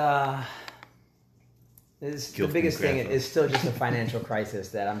is the biggest thing grandpa. is still just a financial crisis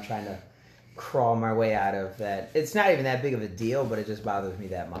that I'm trying to crawl my way out of. That it's not even that big of a deal, but it just bothers me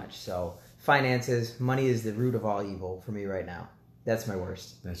that much. So finances, money is the root of all evil for me right now. That's my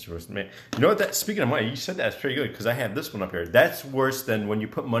worst. That's worse, man. You know what? That speaking of money, you said that's pretty good because I have this one up here. That's worse than when you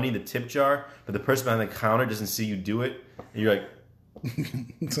put money in the tip jar, but the person behind the counter doesn't see you do it, and you're like,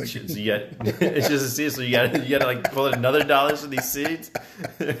 It's like, so you got, it's just a seed, so you got to like pull another dollars for these seeds.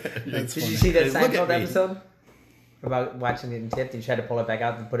 Did you see that Seinfeld episode about watching it in tipped and you tried to pull it back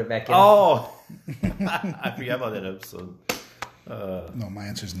out and put it back in? Oh, I forgot about that episode. no, my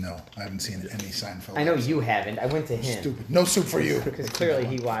answer is no. I haven't seen any Seinfeld. I know you haven't. I went to him. Stupid. No soup for you. Because clearly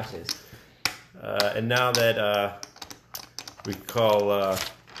he watches. And now that we call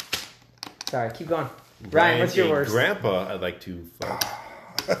Sorry, keep going. Ryan, what's your worst? Grandpa, I'd like to fuck.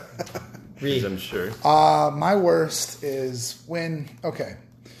 Read. I'm sure. My worst is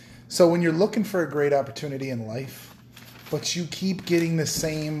so when you're looking for a great opportunity in life, but you keep getting the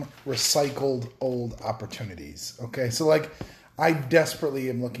same recycled old opportunities. Okay, so like I desperately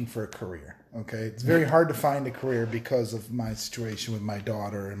am looking for a career. Okay, it's very hard to find a career because of my situation with my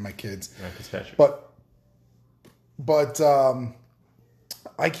daughter and my kids. But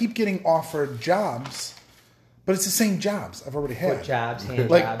I keep getting offered jobs, but it's the same jobs I've already had. Foot jobs, hand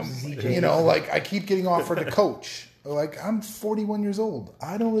Like, jobs, ZJs. you know, like I keep getting offered to coach. Like I'm 41 years old.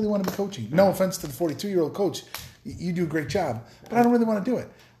 I don't really want to be coaching. No offense to the 42-year-old coach. You do a great job, but I don't really want to do it.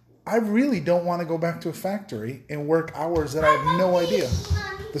 I really don't want to go back to a factory and work hours that I have no idea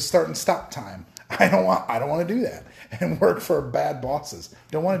the start and stop time. I don't want to do that and work for bad bosses.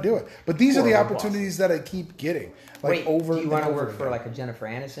 Don't want to do it. But these are the opportunities that I keep getting. Like Wait, do you want to work for like a Jennifer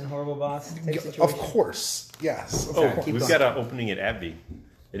Aniston horrible boss type situation? Of course, yes. Of course. We've got an opening at Abbey.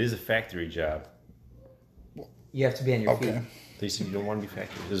 It is a factory job. You have to be on your feet. They said you don't want to be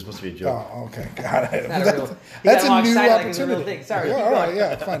factory. This is supposed to be a joke. Oh, okay. Got it. Not a real, That's a new like opportunity. it's a real thing. Sorry. Yeah, keep all right, going.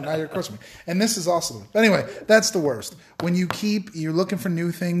 yeah, fine. Now you're questioning me. And this is awesome. But anyway, that's the worst. When you're looking for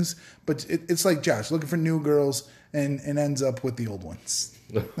new things, but it's like Josh, looking for new girls and ends up with the old ones.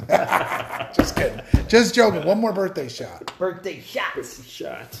 Just kidding. Just joking. One more birthday shot. Birthday shots.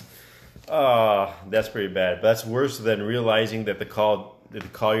 Shot. That's pretty bad. But that's worse than realizing that the call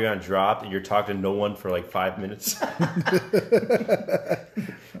you're on dropped and you're talking to no one for like 5 minutes. Why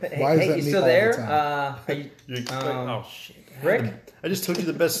Hey, is that you me still all the there? time? Oh shit, Rick? I just told you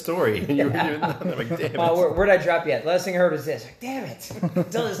the best story, and you were doing nothing. I'm like, damn it. Where'd I drop you at? Last thing I heard was this. Like, damn it.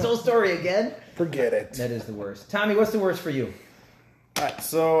 Tell this whole story again. Forget it. That is the worst. Tommy, what's the worst for you? All right,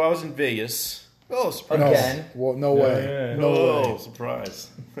 so I was in Vegas. Oh, surprise! No, Again? well, no way. No Oh, way. surprise!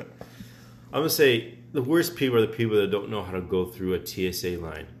 I'm gonna say the worst people are the people that don't know how to go through a TSA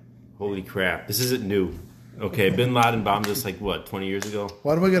line. Holy crap! This isn't new. Okay, Bin Laden bombed us like what 20 years ago.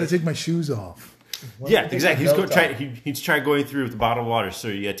 Why do I got to take my shoes off? Yeah, exactly. He's trying going through with the bottle of water.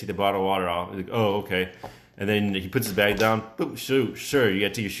 Sir, you got to take the bottle of water off. He's like, oh, okay. And then he puts his bag down. Oh, sure, you got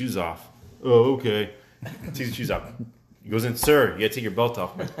to take your shoes off. Oh, okay. Takes his shoes off. He goes in, sir, you got to take your belt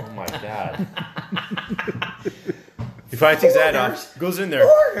off. I'm like, oh my god. He finally takes that off. Goes in there.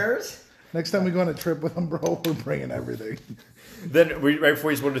 Orders? Next time we go on a trip with him, bro, we're bringing everything. Then right before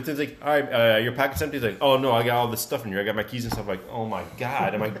he's one of the things like, all right, your pocket's empty. He's like, oh no, I got all this stuff in here. I got my keys and stuff. Like, oh my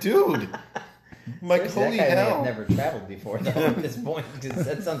god. I'm like, dude. I'm like, holy that guy may have hell. never traveled before though, at this point because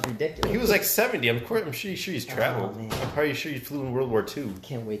that sounds ridiculous. He was like 70. I'm sure he's traveled. man. I'm probably sure he flew in World War II.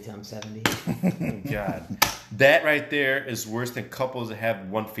 Can't wait till I'm 70. God. That right there is worse than couples that have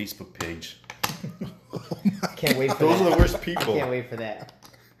one Facebook page. Can't wait for Those that. are the worst people. Can't wait for that.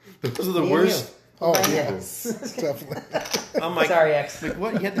 Those are the Me and worst. Oh, you. yeah. Yes. Definitely. I'm like, Sorry, X. like,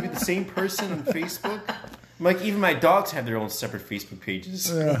 what? You have to be the same person on Facebook? I'm like, even my dogs have their own separate Facebook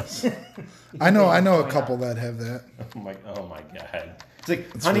pages. Yes. I know a couple that have that. I'm like, oh my god. It's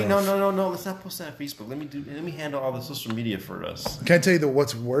like, honey, rough. no. Let's not post that on Facebook. Let me handle all the social media for us. Can I tell you that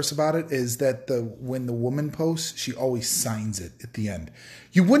what's worse about it is that when the woman posts, she always signs it at the end.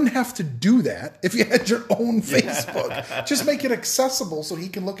 You wouldn't have to do that if you had your own Facebook. Just make it accessible so he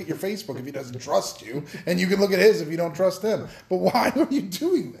can look at your Facebook if he doesn't trust you, and you can look at his if you don't trust him. But why are you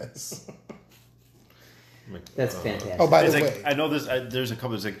doing this? That's fantastic. Oh, by It's the like, way, I know this. There's a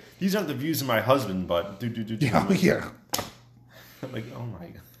couple that's like, these aren't the views of my husband, but do. yeah. I'm like, oh my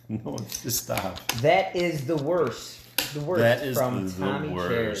god, no, just stop. That is the worst. The worst That is from the Tommy worst.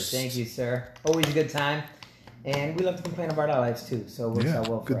 Chairs. Thank you, sir. Always a good time. And we love to complain about our lives too, so it works Yeah, out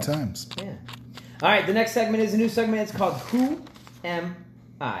well for good us. times. Yeah. All right, the next segment is a new segment. It's called Who Am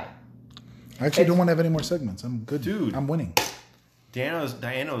I? I actually don't want to have any more segments. I'm good. Dude. I'm winning.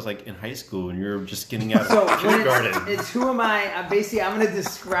 Diana was like in high school and you're just getting out of kindergarten. It's who am I? Basically, I'm going to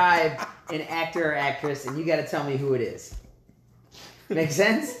describe an actor or actress, and you got to tell me who it is. Make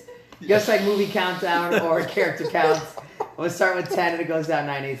sense? Just like movie countdown or character count. We'll start with 10 and it goes down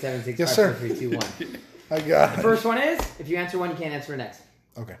 9, 8, 7, 6, 5, 4, 3, 2, 1. I got it. The first one is, if you answer one, you can't answer next.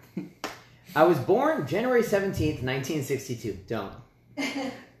 Okay. I was born January 17th, 1962. Don't.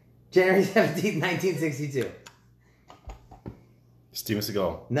 January 17th, 1962. Steven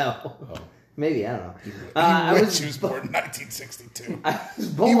Seagal. No. Oh. Maybe, I don't know. He was born in 1962.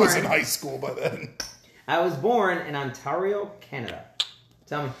 He was in high school by then. I was born in Ontario, Canada.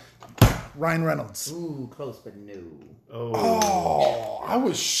 Tell me. Ryan Reynolds. Ooh, close, but no. Oh, I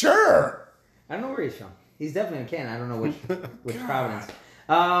was sure. I don't know where he's from. He's definitely in Canada. I don't know which province.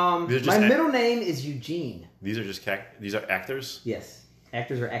 My middle name is Eugene. These are actors? Yes.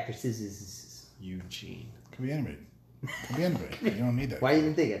 Actors or actresses. Eugene. Could be anybody. You don't need that. Why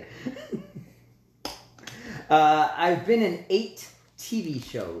even think it? I've been in 8 TV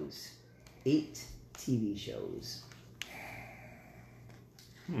shows. 8 TV shows.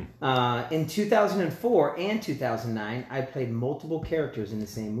 In 2004 and 2009, I played multiple characters in the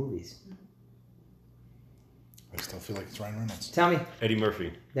same movies. I still feel like it's Ryan Reynolds. Tell me. Eddie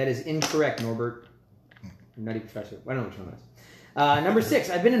Murphy. That is incorrect, Norbert. Nutty Professor. I don't know which one that is. Number 6,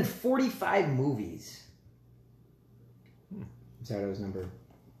 I've been in 45 movies. I'm sorry, that was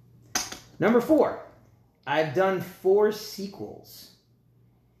number 4. I've done 4 sequels.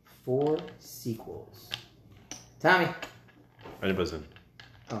 4 sequels. Tommy. Randy Buzzin.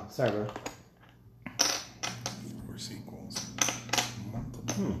 Oh, sorry, bro. 4 sequels.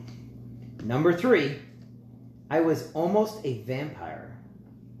 Number 3. I was almost a vampire.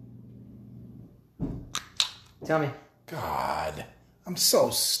 Tell me. God. I'm so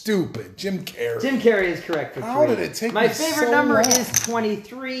stupid. Jim Carrey. Jim Carrey is correct for 3. How did it take My me favorite so number long? is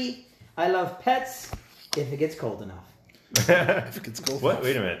 23. I love pets if it gets cold enough. If it gets cold What? enough.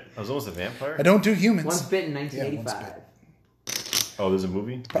 Wait a minute. I was almost a vampire? I don't do humans. Once bit in Yeah, 1985. once bit. Oh, there's a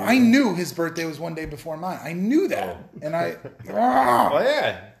movie? But I knew his birthday was one day before mine. I knew that. And I... Oh,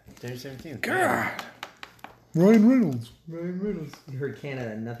 yeah. January 17th. God. Ryan Reynolds. You heard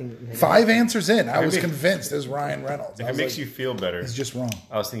Canada, nothing. 5 answers in. I was convinced it was Ryan Reynolds. If it makes you feel better. It's just wrong.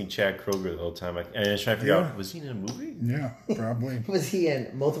 I was thinking Chad Kroeger the whole time. And I was trying to figure out, was he in a movie? Yeah, probably. Was he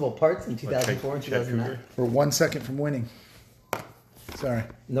in multiple parts in 2004 and Chad 2009? Kroeger? For 1 second from winning. Sorry.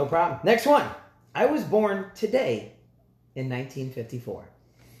 No problem. Next one. I was born today in 1954.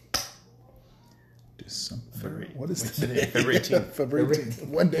 What is What's today? February 18th. February 18th.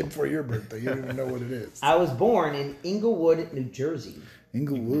 One day before your birthday. You don't even know what it is. I was born in Inglewood, New Jersey.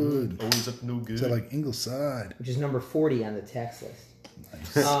 Inglewood. Always up no good. Is that like Ingleside? Which is number 40 on the tax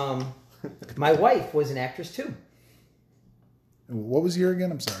list. Nice. My wife was an actress too. What was the year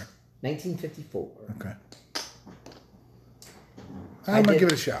again? I'm sorry. 1954. Okay. I'm going to give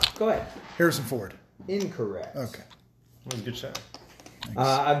it a shot. Go ahead. Harrison Ford. Incorrect. Okay. That was a good shot.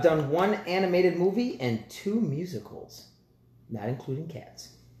 I've done 1 animated movie and 2 musicals. Not including Cats.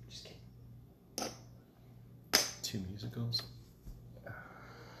 Just kidding. 2 musicals.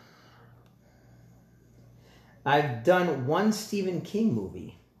 I've done 1 Stephen King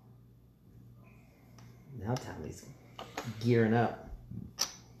movie. Now Tommy's gearing up.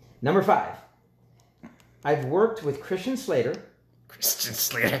 Number 5. I've worked with Christian Slater. Christian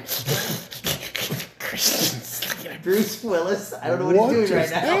Slater. Bruce Willis. I don't know what he's doing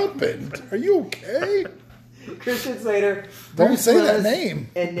right now. What just happened? Are you okay? Christian Slater. Don't Bruce say that Willis, name.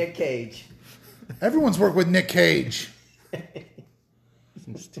 And Nick Cage. Everyone's worked with Nick Cage.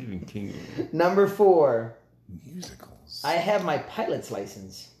 Stephen King. Number 4. Musicals. I have my pilot's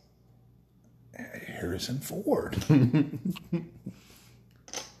license. Harrison Ford.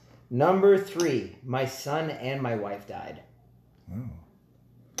 Number 3. My son and my wife died.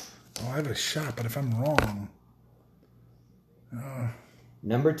 Oh, I have a shot, but if I'm wrong...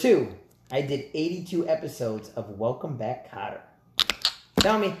 Number 2. I did 82 episodes of Welcome Back, Kotter.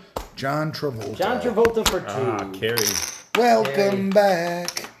 Tell me. John Travolta. John Travolta for 2. Carrie. Welcome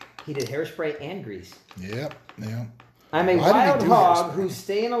back. He did Hairspray and Grease. Yep. I'm a Why did he wild do hog Hairspray? who's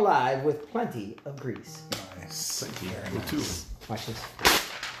staying alive with plenty of grease. Nice. Very nice. Watch this.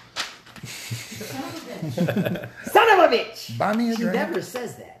 Son of a bitch. Son of a bitch! Buy me a She drink. never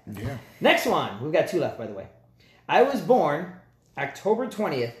says that. Yeah. Next one. We've got 2 left, by the way. I was born October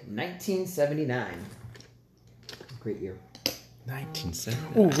 20th, 1979. Great year. 1970.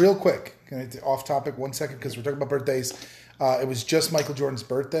 Oh, real quick. Can I off topic 1 second because we're talking about birthdays. It was just Michael Jordan's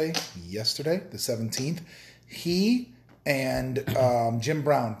birthday yesterday, the 17th. He and Jim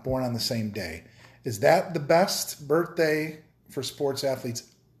Brown born on the same day. Is that the best birthday for sports athletes,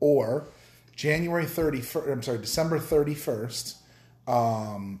 or December 31st,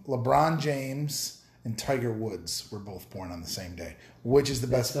 LeBron James and Tiger Woods were both born on the same day. Which is the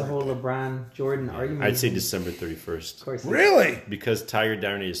best? The whole LeBron Jordan argument. I'd say December 31st. Of course. Really? Because Tiger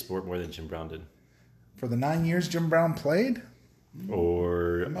dominated sport more than Jim Brown did. For the 9 years Jim Brown played?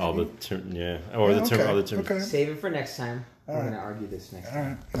 Or all the term, or the term, all the terms. Okay. Save it for next time. We're going to argue this next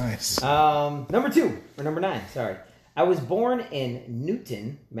time. All right, nice. Number 9, sorry. I was born in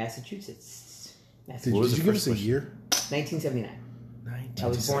Newton, Massachusetts. Did you give us a year? 1979. I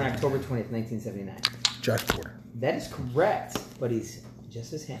was born October 20th, 1979. Josh Porter. That is correct, but he's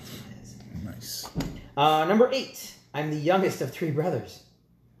just as handsome as. Nice. Number 8. I'm the youngest of 3 brothers.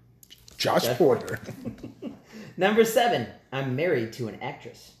 Josh Porter. Number 7. I'm married to an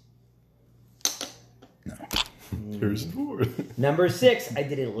actress. No. There's 4. Number 6. I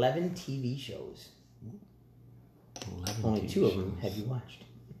did 11 TV shows. 11 Only TV 2 of them have you watched.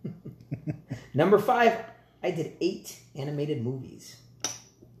 Number 5. I did 8 animated movies.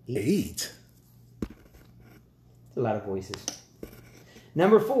 8? A lot of voices.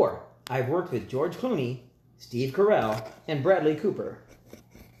 Number 4. I've worked with George Clooney, Steve Carell, and Bradley Cooper.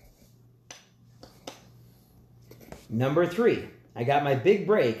 Number 3. I got my big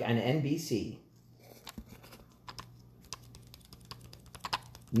break on NBC.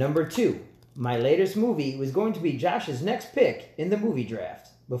 Number 2. My latest movie was going to be Josh's next pick in the movie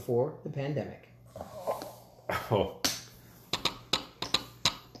draft before the pandemic. Oh.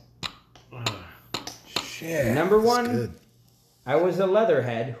 Shit. Number that's 1. good. I was a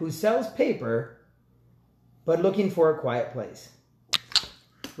leatherhead who sells paper, but looking for a quiet place.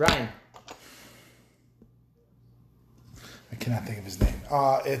 Ryan. I cannot think of his name.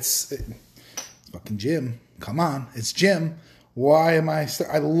 It's fucking Jim. Come on. It's Jim. Why am I...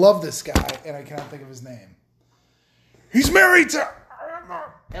 I love this guy, and I cannot think of his name. He's married to...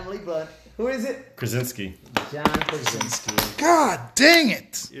 Emily Blunt. Who is it? Krasinski. John Krasinski. God dang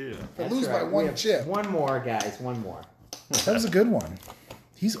it. Yeah. I lose by We one have chip. One more, guys. One more. That was a good one.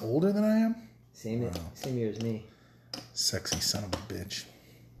 He's older than I am? Same year as me. Sexy son of a bitch.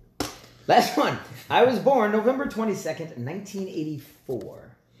 Last one. I was born November 22nd,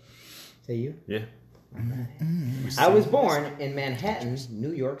 1984. Is that you? Yeah. I was born in Manhattan,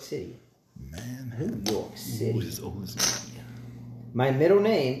 New York City. Man. New York City. Who's as old as me? My middle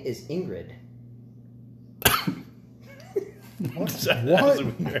name is Ingrid. What?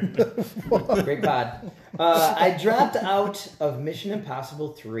 Great pod. I dropped out of Mission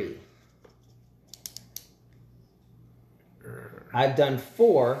Impossible 3. I've done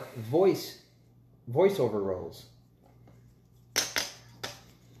 4 voiceover roles.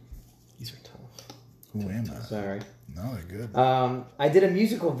 These are tough. Who am I? Sorry. No, they're good. I did a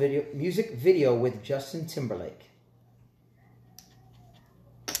music video with Justin Timberlake.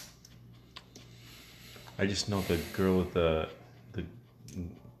 I just know the girl with the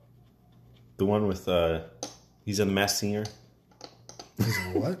one with he's on The Masked Singer. He's a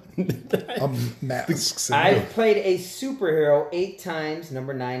what? A mask singer. I've played a superhero 8 times.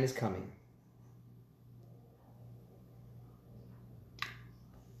 Number 9 is coming.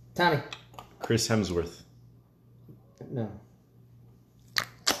 Tommy. Chris Hemsworth. No.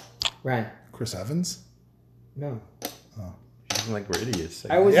 Ryan. Chris Evans? No. He doesn't like we're idiots.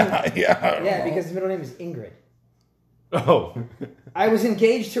 I was Yeah, because his middle name is Ingrid. Oh. I was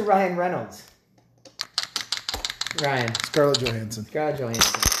engaged to Ryan Reynolds. Ryan. Scarlett Johansson. Scarlett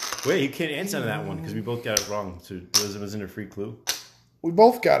Johansson. Wait, you can't answer that one because we both got it wrong. So wasn't a free clue. We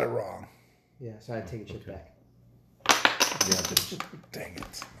both got it wrong. Yeah, so I take a chip back. Yeah. Dang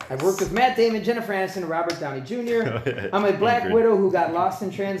it. I've worked with Matt Damon, Jennifer Aniston, and Robert Downey Jr. I'm a Black Ingrid. Widow who got lost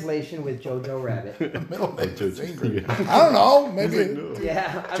in translation with Jojo Rabbit. Middle name is Jojo. Ingrid. Yeah. I don't know. Maybe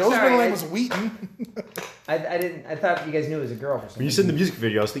Yeah, I'm Joe's sorry. middle name was Wheaton. I didn't. I thought you guys knew it was a girl for some When you said the music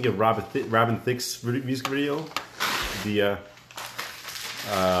video, I was thinking of Robin Thicke's music video, the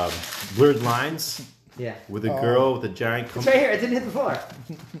Blurred Lines Yeah. with a girl with a giant. It's right here. It didn't hit the floor.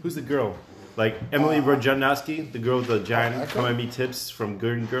 Who's the girl? Like Emily Ratajkowski, the girl with the giant "Come at Me" tips from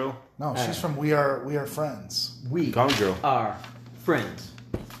Good Girl. No, she's from We Are Friends. We Gone Girl. are friends.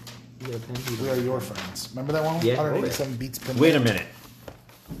 You got a pen? We Are Your Friends. Remember that one? Yeah. 187 beats per minute. Wait a minute.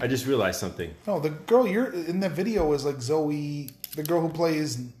 I just realized something. No, the girl you're in that video is like Zoe, the girl who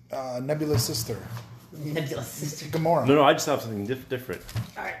plays Nebula's sister, Nebula's sister. Gamora. No, I just thought something different.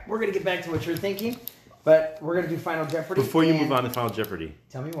 All right, we're gonna get back to what you're thinking, but we're gonna do Final Jeopardy. Before you and- move on to Final Jeopardy,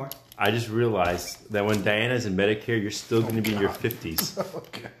 tell me more. I just realized that when Diana's in Medicare, you're still going to be in your 50s. Oh,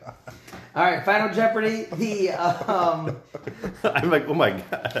 God. All right, Final Jeopardy. I'm like, oh my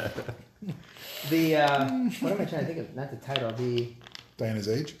God. The what am I trying to think of? Not the title. Diana's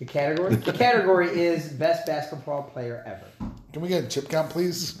age. The category. The category is best basketball player ever. Can we get a chip count,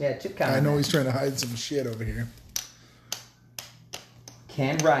 please? Yeah, chip count. I know he's trying to hide some shit over here.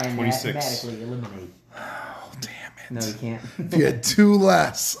 Can Ryan 26. mathematically eliminate? Oh, damn it. No, he can't. If you had 2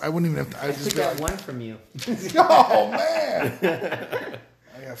 less, I wouldn't even have to. I just got one from you. Oh, man.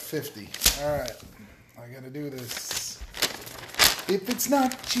 I got 50. All right. I got to do this. If it's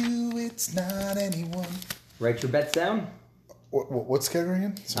not you, it's not anyone. Write your bets down. What's the category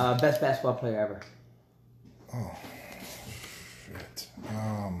again? Best basketball player ever. Oh, shit.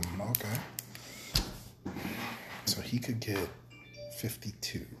 Okay. So he could get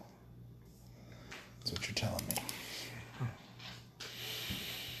 52. That's what you're telling me.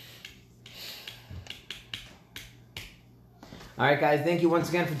 All right, guys. Thank you once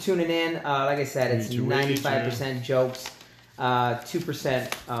again for tuning in. Like I said, it's 95% jokes,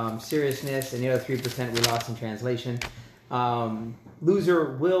 2% seriousness, and the other 3% we lost in translation.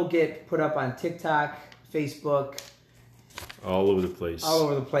 Loser will get put up on TikTok, Facebook, all over the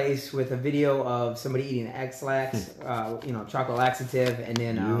place with a video of somebody eating X-Lax, chocolate laxative, and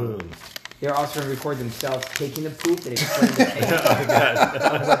then they're also going to record themselves taking the poop that explains the taste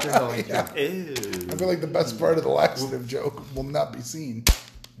of what they're going through. I feel like the best part of the laxative joke will not be seen.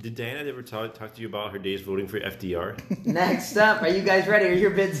 Did Diana ever talk to you about her days voting for FDR? Next up, are you guys ready? Are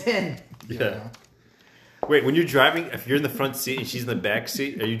your bids in? Yeah. Wait, when you're driving, if you're in the front seat and she's in the back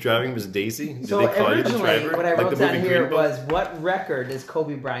seat, are you driving as Daisy? Did So they call you the driver? what I wrote the down movie here Green Book? was, what record does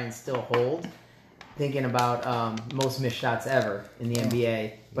Kobe Bryant still hold? Thinking about most missed shots ever in the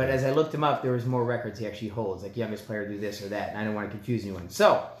NBA. But as I looked him up, there was more records he actually holds, like youngest player do this or that, and I didn't want to confuse anyone.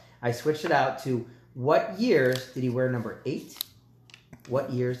 So I switched it out to, what years did he wear number 8?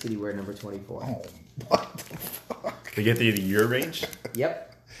 What years did he wear number 24? Oh, what the fuck? To get the year range? Yep.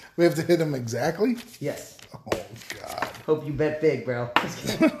 We have to hit him exactly? Yes. Oh, God. Hope you bet big, bro.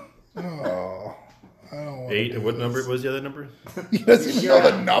 Oh, I don't want 8. What number was the other number? He doesn't even know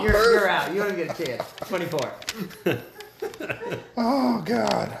the number? You're out. You don't get a chance. 24. Oh,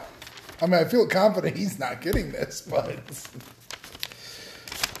 God. I mean, I feel confident he's not getting this, but...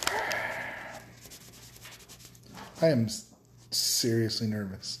 I am seriously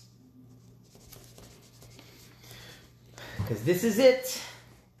nervous. Because this is it.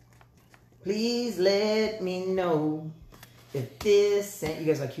 Please let me know if this... You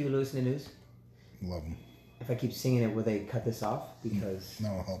guys like Huey Lewis in the News? Love him. If I keep singing it, will they cut this off? Because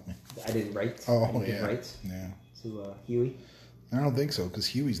No, help me. I didn't write. Oh, I didn't give yeah. rights Yeah. to Huey. I don't think so, because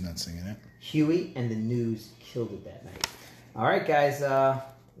Huey's not singing it. Huey and the News killed it that night. All right, guys. We'll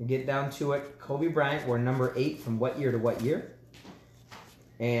get down to it. Kobe Bryant wore number 8 from what year to what year?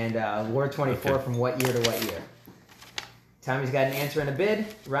 And wore 24 from what year to what year? Tommy's got an answer and a bid.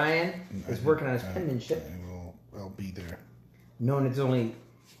 Ryan is working on his penmanship. I'll be there. Knowing it's only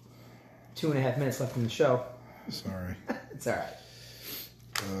 2.5 minutes left in the show. Sorry. It's all right.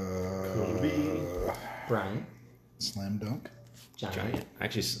 Brian. Slam dunk. Giant.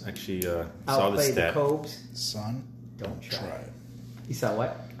 Actually saw the Outplayed the stat. Cobes. Son. Don't try it. You saw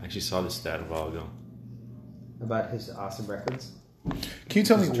what? I actually saw the stat a while ago. About his awesome records? Can you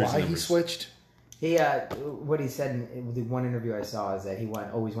tell me Just jersey why he numbers. switched? He, what he said in the one interview I saw is that he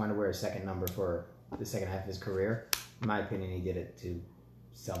always wanted to wear a second number for the second half of his career. In my opinion, he did it to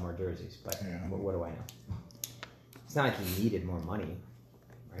sell more jerseys, but Yeah. what do I know? It's not like he needed more money,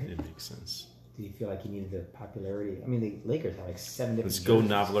 right? It makes sense. Did he feel like he needed the popularity? I mean, the Lakers have like 7 different Let's go, jerseys.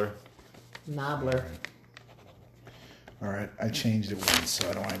 Nobbler. Nobbler. All right, I changed it once, so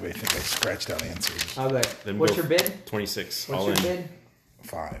I don't want anybody to think I scratched out answers. Oh, good. Then What's go your bid? 26. What's all your in. bid?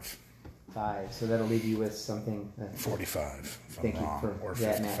 5. 5. So that'll leave you with something. 45. If Thank I'm you wrong. for Or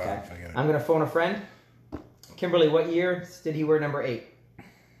that, 55. Matt I guy. get it. I'm going to phone a friend. Kimberly, what year did he wear number 8?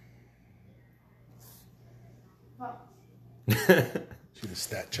 Well, She was a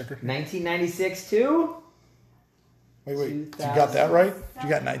stat checker. 1996 too? Wait. You got that right? You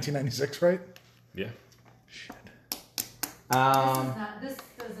got 1996 right? Yeah. Shit. this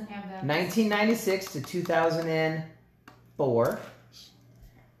doesn't have that. 1996 to 2004.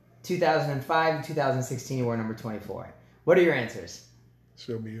 2005 and 2016, he wore number 24. What are your answers?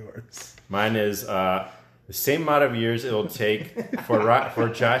 Show me yours. Mine is the same amount of years it'll take for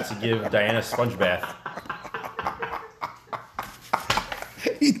Josh to give Diana a sponge bath.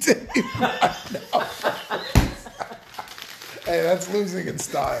 He did. Hey, that's losing in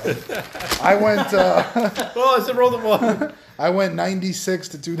style. I went. Oh, it's a roll of one. I went 96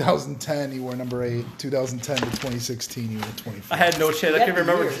 to 2010. He wore number 8. 2010 to 2016. He wore 24. I had no chance. I couldn't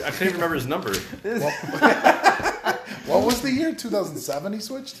remember. Years. I couldn't remember his number. What was the year? 2007. He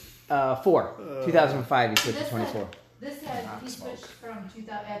switched. 4. 2005, he switched to 24. He switched from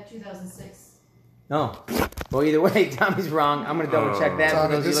 2006. No. Well, either way, Tommy's wrong. I'm going to double check that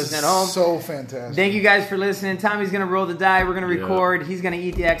Tommy, for those of you this listening is at home. so fantastic. Thank you guys for listening. Tommy's going to roll the die. We're going to record. He's going to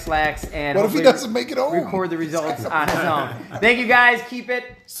eat the X-Lax. And what if he doesn't make it home? Record the results on his own. Thank you guys. Keep it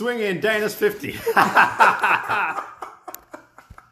swinging. Dinah's 50.